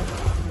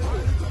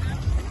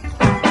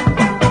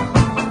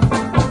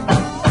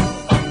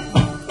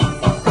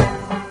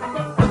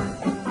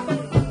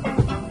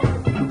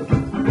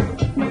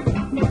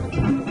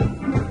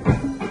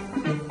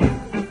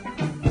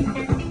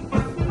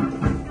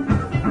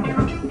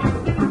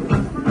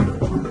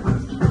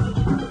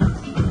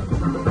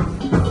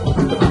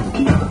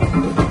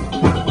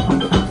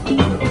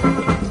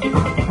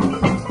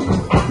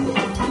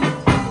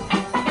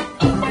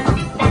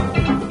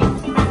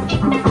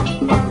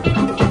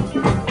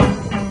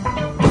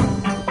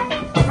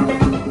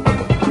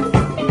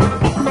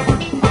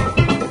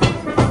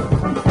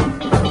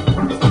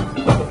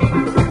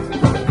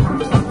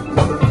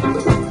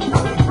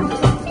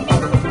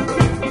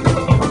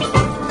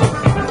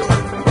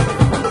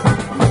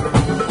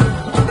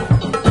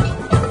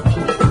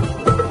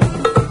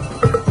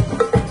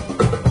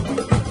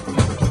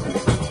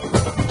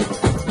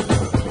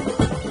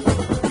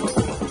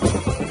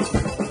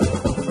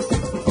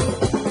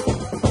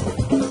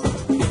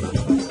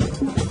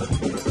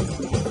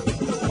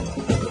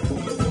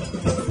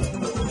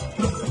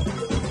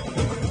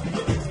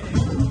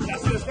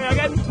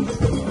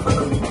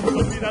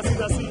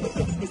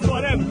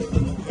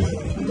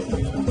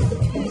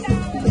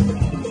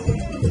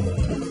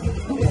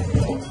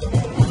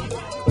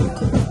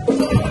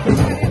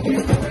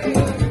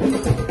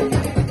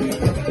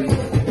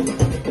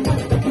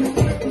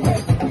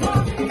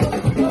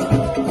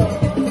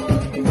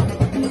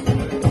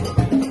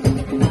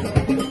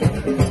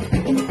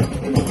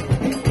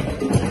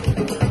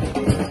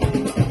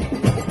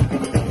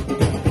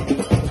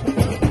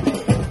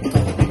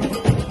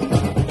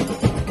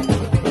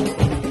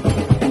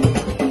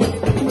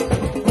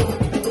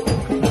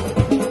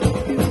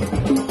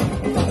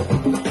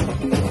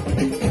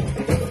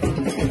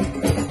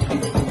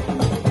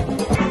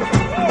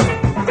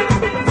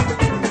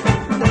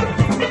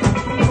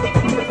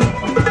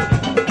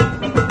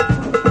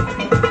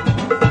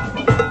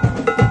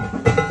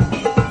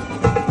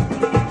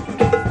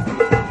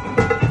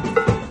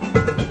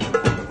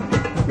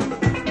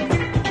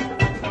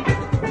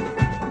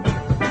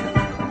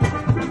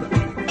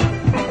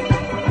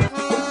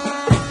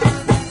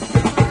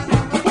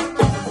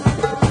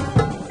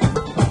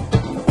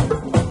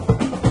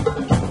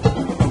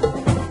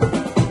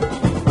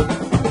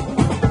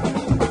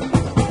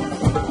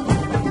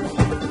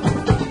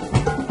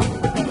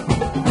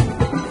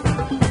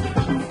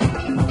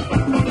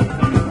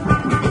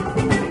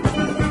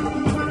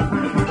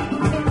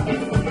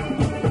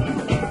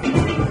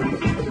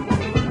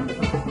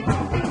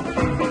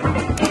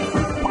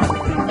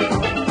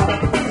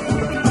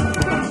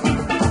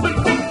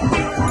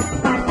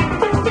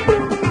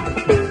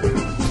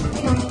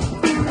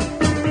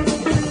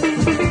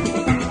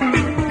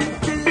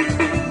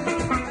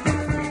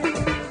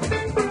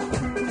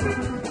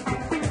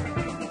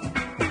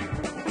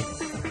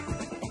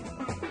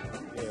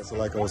 So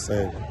like I was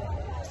saying,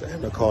 it's the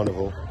end of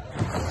Carnival.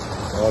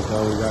 All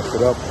time we wrapped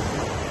it up.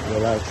 The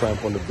last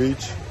tramp on the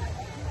beach.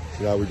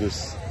 See how we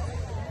just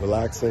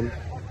relaxing.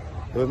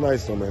 It was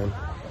nice though, man.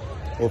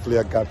 Hopefully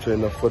I captured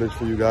enough footage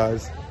for you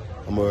guys.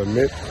 I'm gonna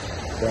admit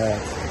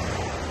that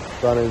I'm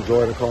trying to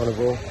enjoy the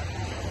Carnival,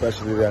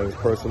 especially that it's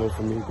personal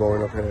for me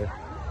growing up here,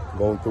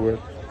 going through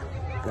it.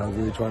 I was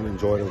really trying to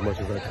enjoy it as much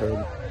as I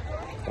could.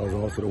 I was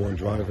also the one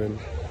driving,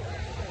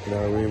 you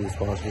know what I mean,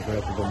 responsible for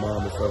helping my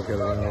mom and stuff get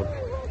around,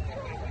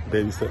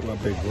 babysitting my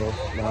big bro.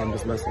 Now I'm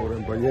just messing with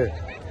him, but yeah.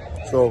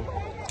 So,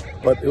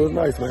 but it was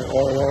nice, man.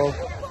 All in all,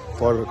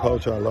 part of the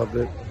culture, I loved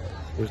it.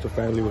 Wish the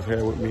family was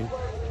here with me.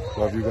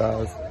 Love you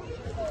guys.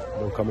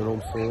 They're coming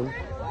home soon.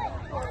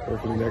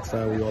 Hopefully next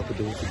time we all could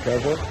do it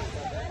together.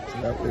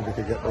 So that way we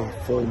could get the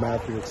full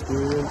Matthew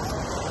experience.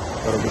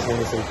 But I just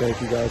want to say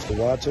thank you guys for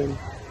watching.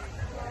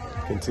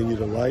 Continue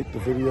to like the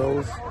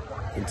videos.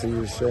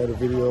 Continue to share the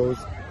videos.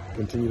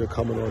 Continue to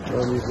come on our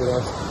journeys with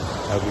us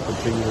as we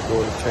continue to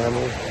grow the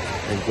channel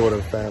and grow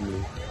the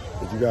family.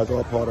 Because you guys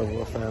are part of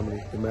our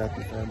family, the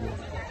Matthew family.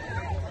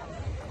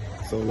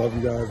 So love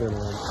you guys and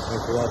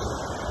thanks for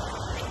watching.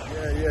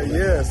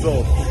 Yeah.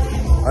 So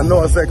I know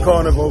I said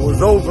Carnival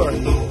was over,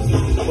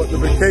 but the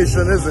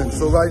vacation isn't.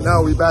 So right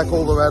now we back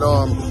over at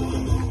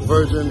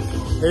Virgin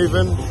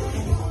Haven.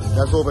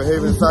 That's over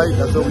Haven site.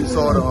 That's where we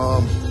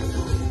saw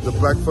the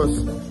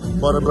breakfast,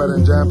 butter bread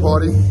and jam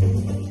party.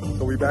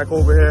 So we back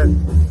over here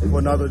for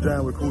another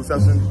jam with cool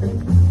session.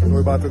 So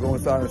we're about to go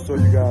inside and show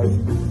you guys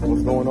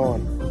what's going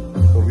on.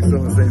 So we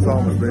still in St.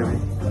 Thomas, baby.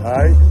 All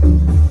right.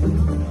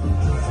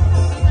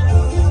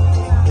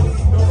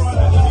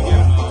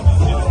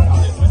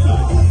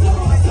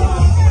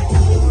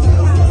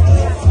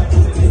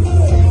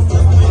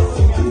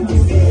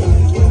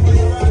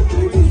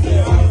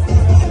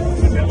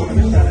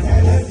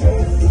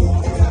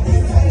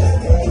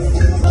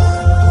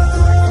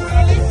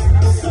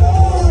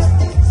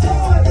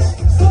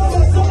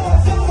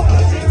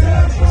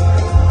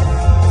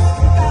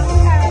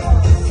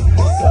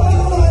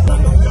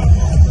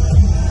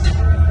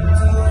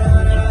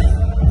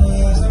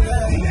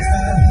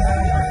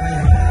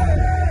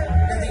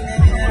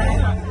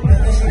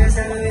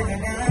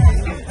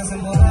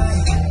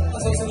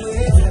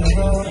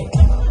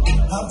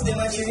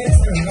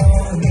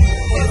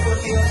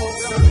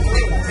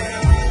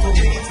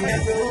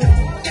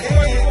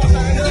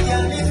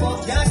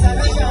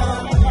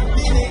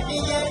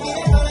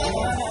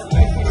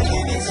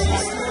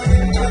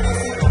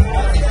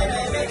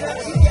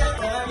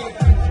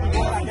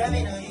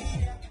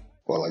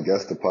 Well, I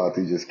guess the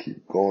party just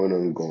keep going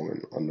and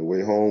going. On the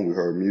way home, we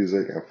heard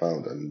music and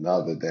found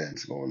another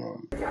dance going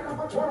on.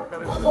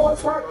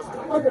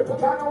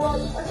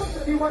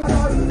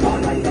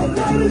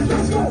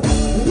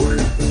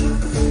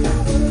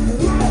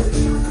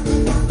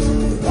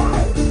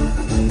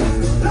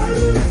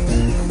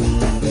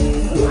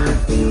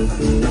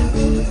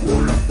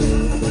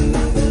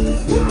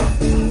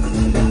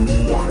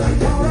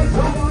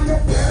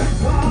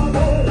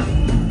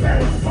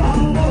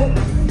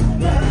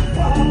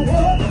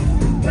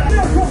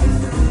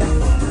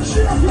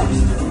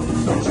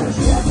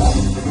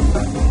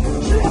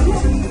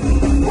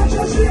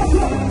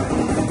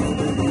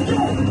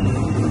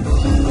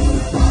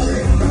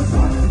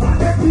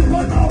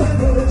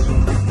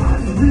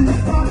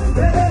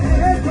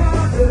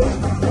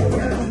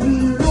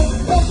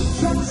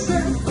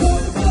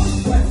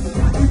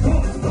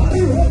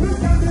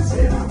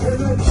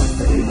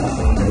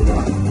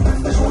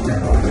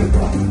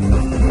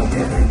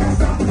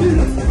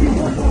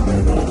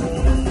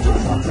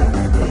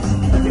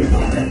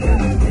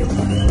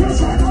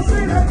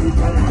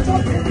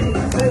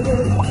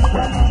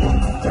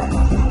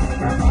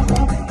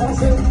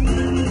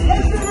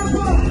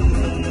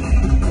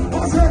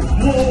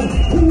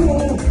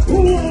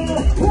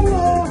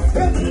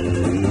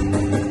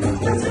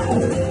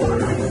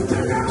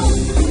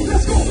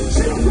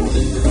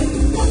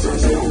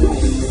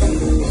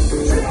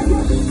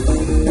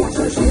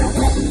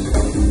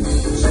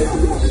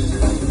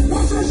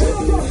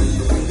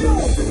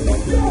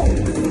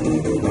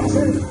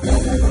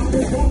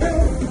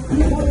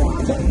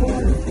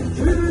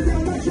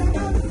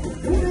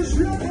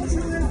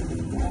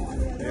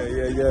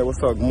 Yeah,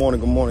 what's up?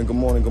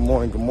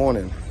 Good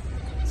morning.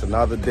 It's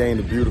another day in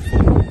the beautiful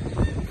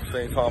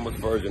St. Thomas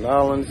Virgin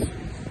Islands.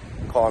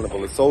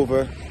 Carnival is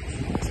over.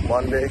 It's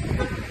Monday,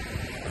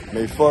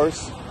 May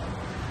 1st,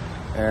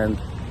 and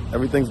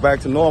everything's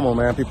back to normal,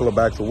 man. People are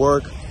back to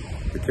work,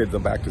 the kids are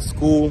back to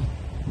school,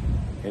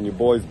 and your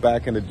boy's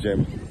back in the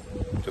gym.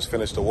 Just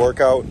finished the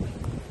workout.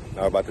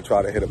 Now we're about to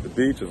try to hit up the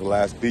beach. It's the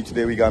last beach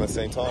day we got in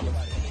St. Thomas.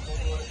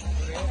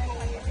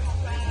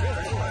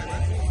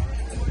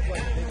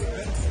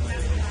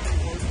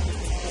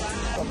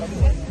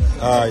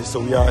 Alright, so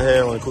we out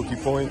here on Cookie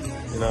Point,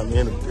 you know what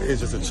I mean?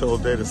 It's just a chill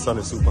day, the sun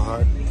is super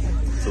hot.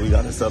 So we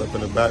got it set up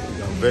in the back, we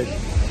got Vic,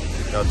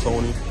 we got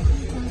Tony.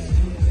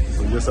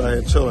 So we just out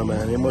here chilling,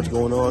 man, ain't much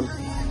going on.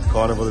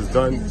 Carnival is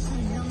done,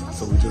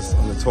 so we just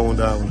on the tone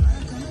down,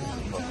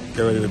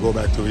 get ready to go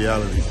back to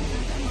reality.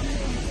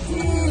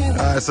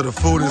 Alright, so the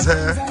food is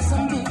here.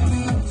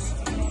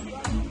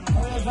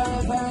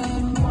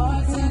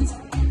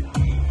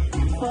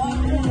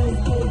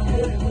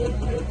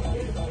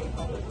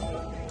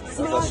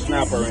 That's a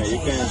snapper, man. You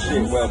can't see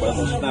it well, but that's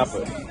a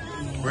snapper.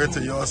 Wait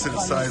till y'all see the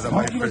size of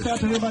my fish.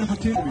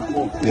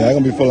 Yeah, I'm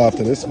gonna be full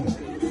after this one.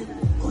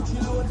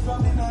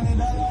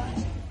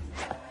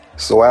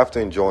 So after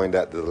enjoying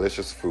that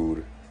delicious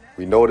food,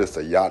 we noticed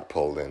a yacht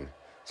pulled in.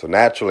 So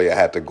naturally, I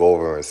had to go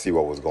over and see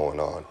what was going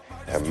on.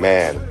 And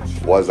man,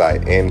 was I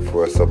in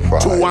for a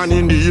surprise. 2-1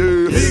 in the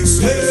air.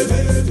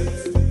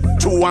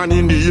 2-1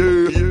 in the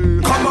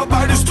air. Come up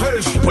by the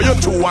stage. Put your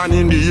 2-1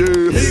 in the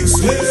air.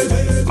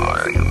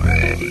 Are you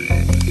ready?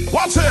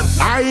 Watch it.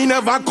 I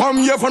never come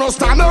here for no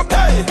stand up.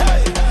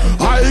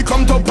 I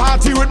come to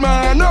party with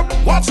my hand up.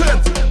 Watch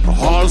it.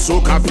 All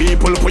soca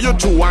people, put your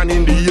 2-1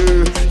 in the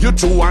air. Your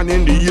 2-1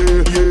 in the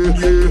air.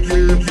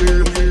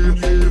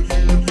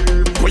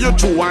 Put your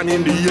 2-1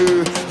 in the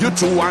air. Your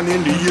 2-1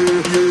 in the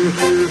air.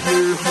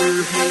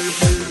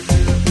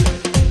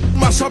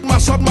 Mash up,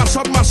 mash up, mash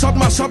up, mash up,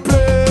 mash up,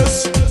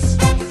 place.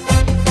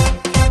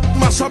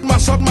 Mash up,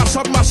 mash up, mash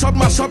up, mash up,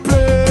 mash up,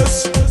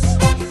 place.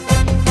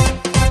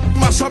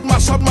 Mash up,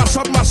 mash up, mash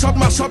up, mash up,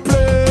 mash up,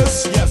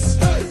 place. Yes.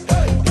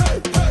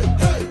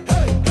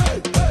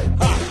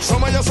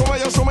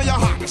 Show me your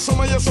hand. Show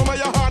me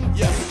your hand.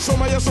 Yeah. Show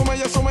me your hand.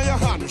 Show me your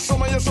hand. Show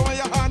me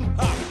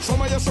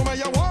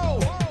your whoa.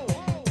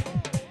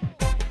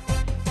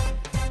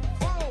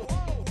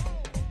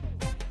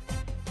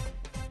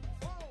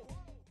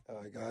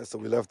 Alright guys, so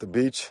we left the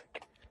beach,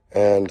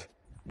 and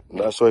I'm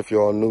not sure if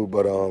you all knew,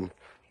 but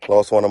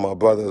lost one of my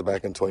brothers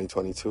back in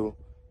 2022.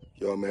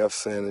 Y'all may have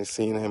seen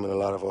him in a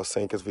lot of our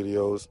Sankers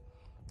videos.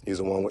 He's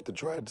the one with the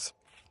dreads.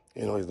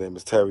 You know, his name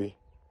is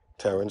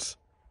Terrence.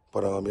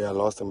 But yeah, I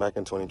lost him back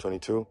in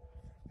 2022,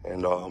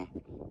 and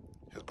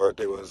his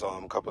birthday was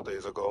a couple of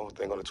days ago, I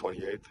think on the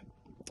 28th.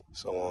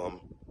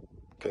 So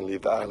couldn't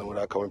leave the island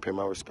without coming and pay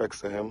my respects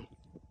to him,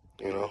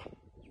 you know.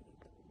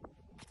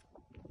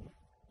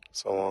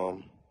 So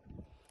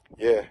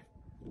yeah,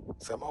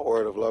 send my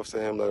word of love to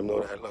him. Let him know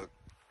that look,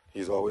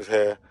 he's always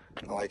here.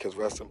 I like his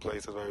resting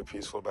place. It's very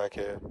peaceful back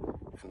here,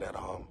 and that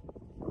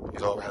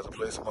he always has a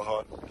place in my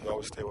heart. He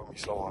always stay with me.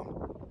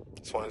 So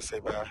just wanted to say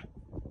bye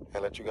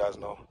and let you guys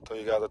know. Tell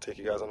you guys I'll take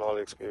you guys on all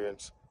the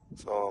experience.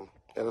 So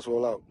yeah, let's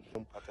roll out.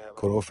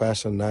 Good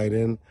old-fashioned night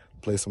in,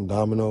 play some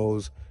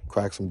dominoes,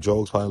 crack some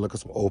jokes, probably look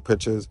at some old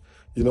pictures.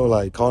 You know,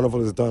 like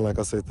Carnival is done. Like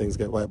I said, things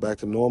get right back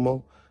to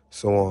normal.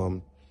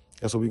 So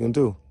that's what we can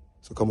do.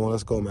 So come on,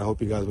 let's go, man. I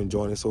hope you guys have been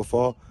enjoying it so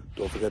far.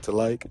 Don't forget to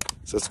like,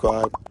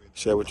 subscribe,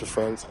 share with your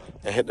friends,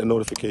 and hit the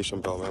notification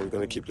bell, man. We're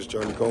going to keep this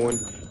journey going,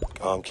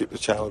 keep the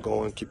channel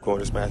going, keep growing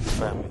this Matthew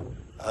family.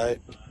 All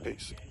right?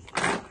 Peace.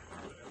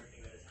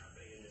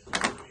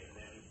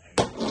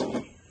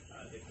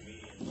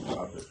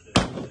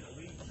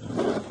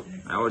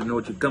 I already know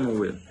what you're coming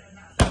with.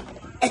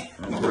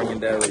 I'm bringing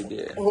that right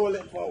there. Hold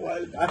it for a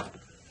while.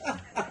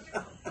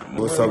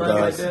 What's up,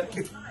 guys?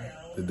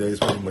 The day's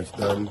pretty much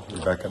done.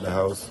 We're back at the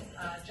house.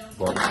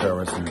 Bought the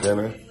parents some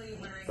dinner.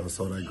 I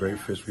saw that great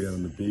fish we had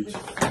on the beach.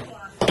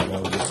 And I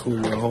was just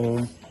cooling at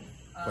home,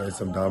 playing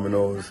some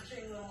dominoes.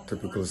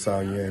 Typical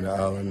sound here in the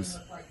islands.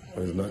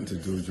 There's nothing to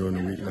do during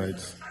the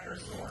weeknights,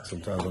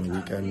 sometimes on the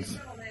weekends.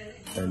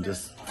 And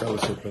just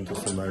fellowship into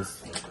some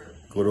nice,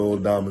 good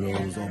old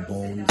dominoes or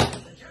bones,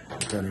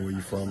 depending where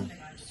you're from.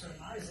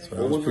 So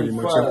that was pretty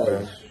much it,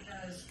 man.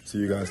 See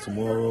you guys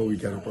tomorrow. We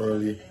get up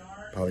early,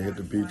 probably hit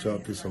the beach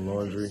up, do some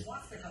laundry,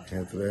 and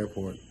head to the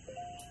airport.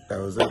 That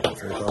was it.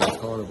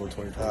 St. Carnival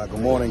 25. Good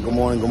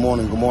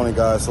morning,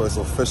 guys. So it's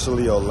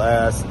officially our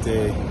last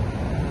day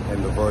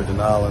in the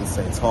Virgin Islands,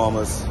 St.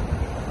 Thomas,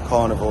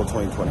 Carnival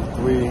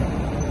 2023.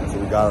 So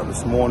we got up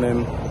this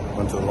morning,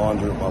 went to the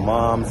laundry with my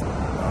mom's.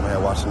 I'm here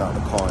washing out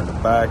the car in the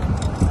back.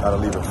 Gotta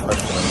leave it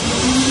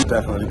fresh.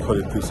 Definitely put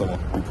it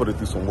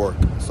through some work.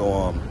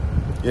 So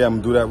yeah,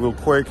 I'm gonna do that real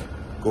quick.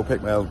 Go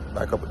pick my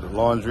back up at the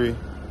laundry,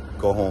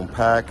 go home,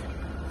 pack,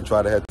 and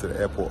try to head to the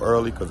airport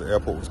early because the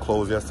airport was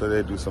closed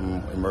yesterday, do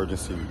some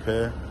emergency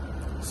repair.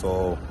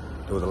 So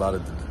there was a lot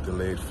of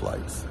delayed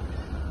flights.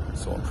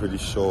 So I'm pretty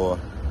sure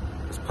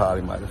this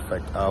probably might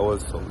affect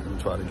ours, so we're gonna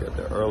try to get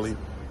there early.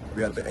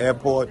 We're at the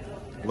airport.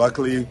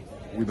 Luckily,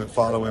 we've been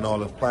following all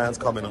the plans,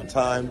 coming on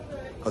time,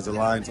 because the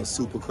lines are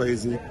super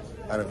crazy.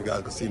 I don't know if you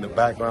guys can see in the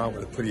background,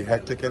 but it's pretty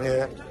hectic in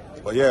here.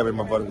 But yeah,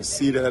 my brother was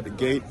seated at the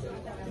gate.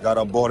 We got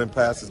our boarding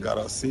passes, got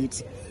our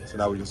seats. So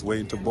now we're just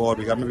waiting to board.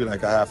 We got maybe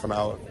like a half an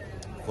hour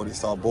before they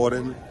start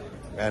boarding.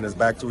 And it's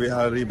back to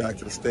reality, back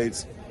to the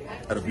States.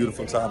 Had a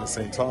beautiful time in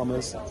St.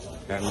 Thomas.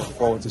 And look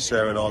forward to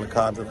sharing all the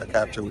content I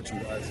captured with you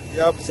guys.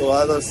 Yep, so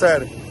as I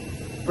said,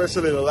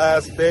 especially the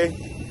last day,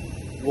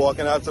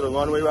 walking out to the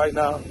runway right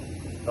now.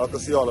 Y'all can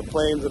see all the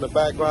planes in the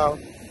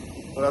background.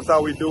 So that's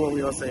how we do when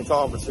we're on St.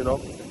 Thomas, you know.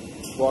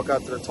 Walk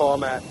out to the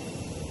tarmac.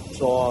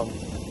 So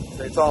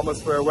St.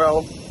 Thomas, farewell.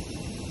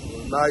 It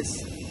was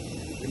nice.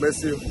 We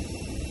miss you.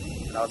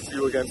 And I'll see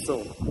you again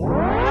soon.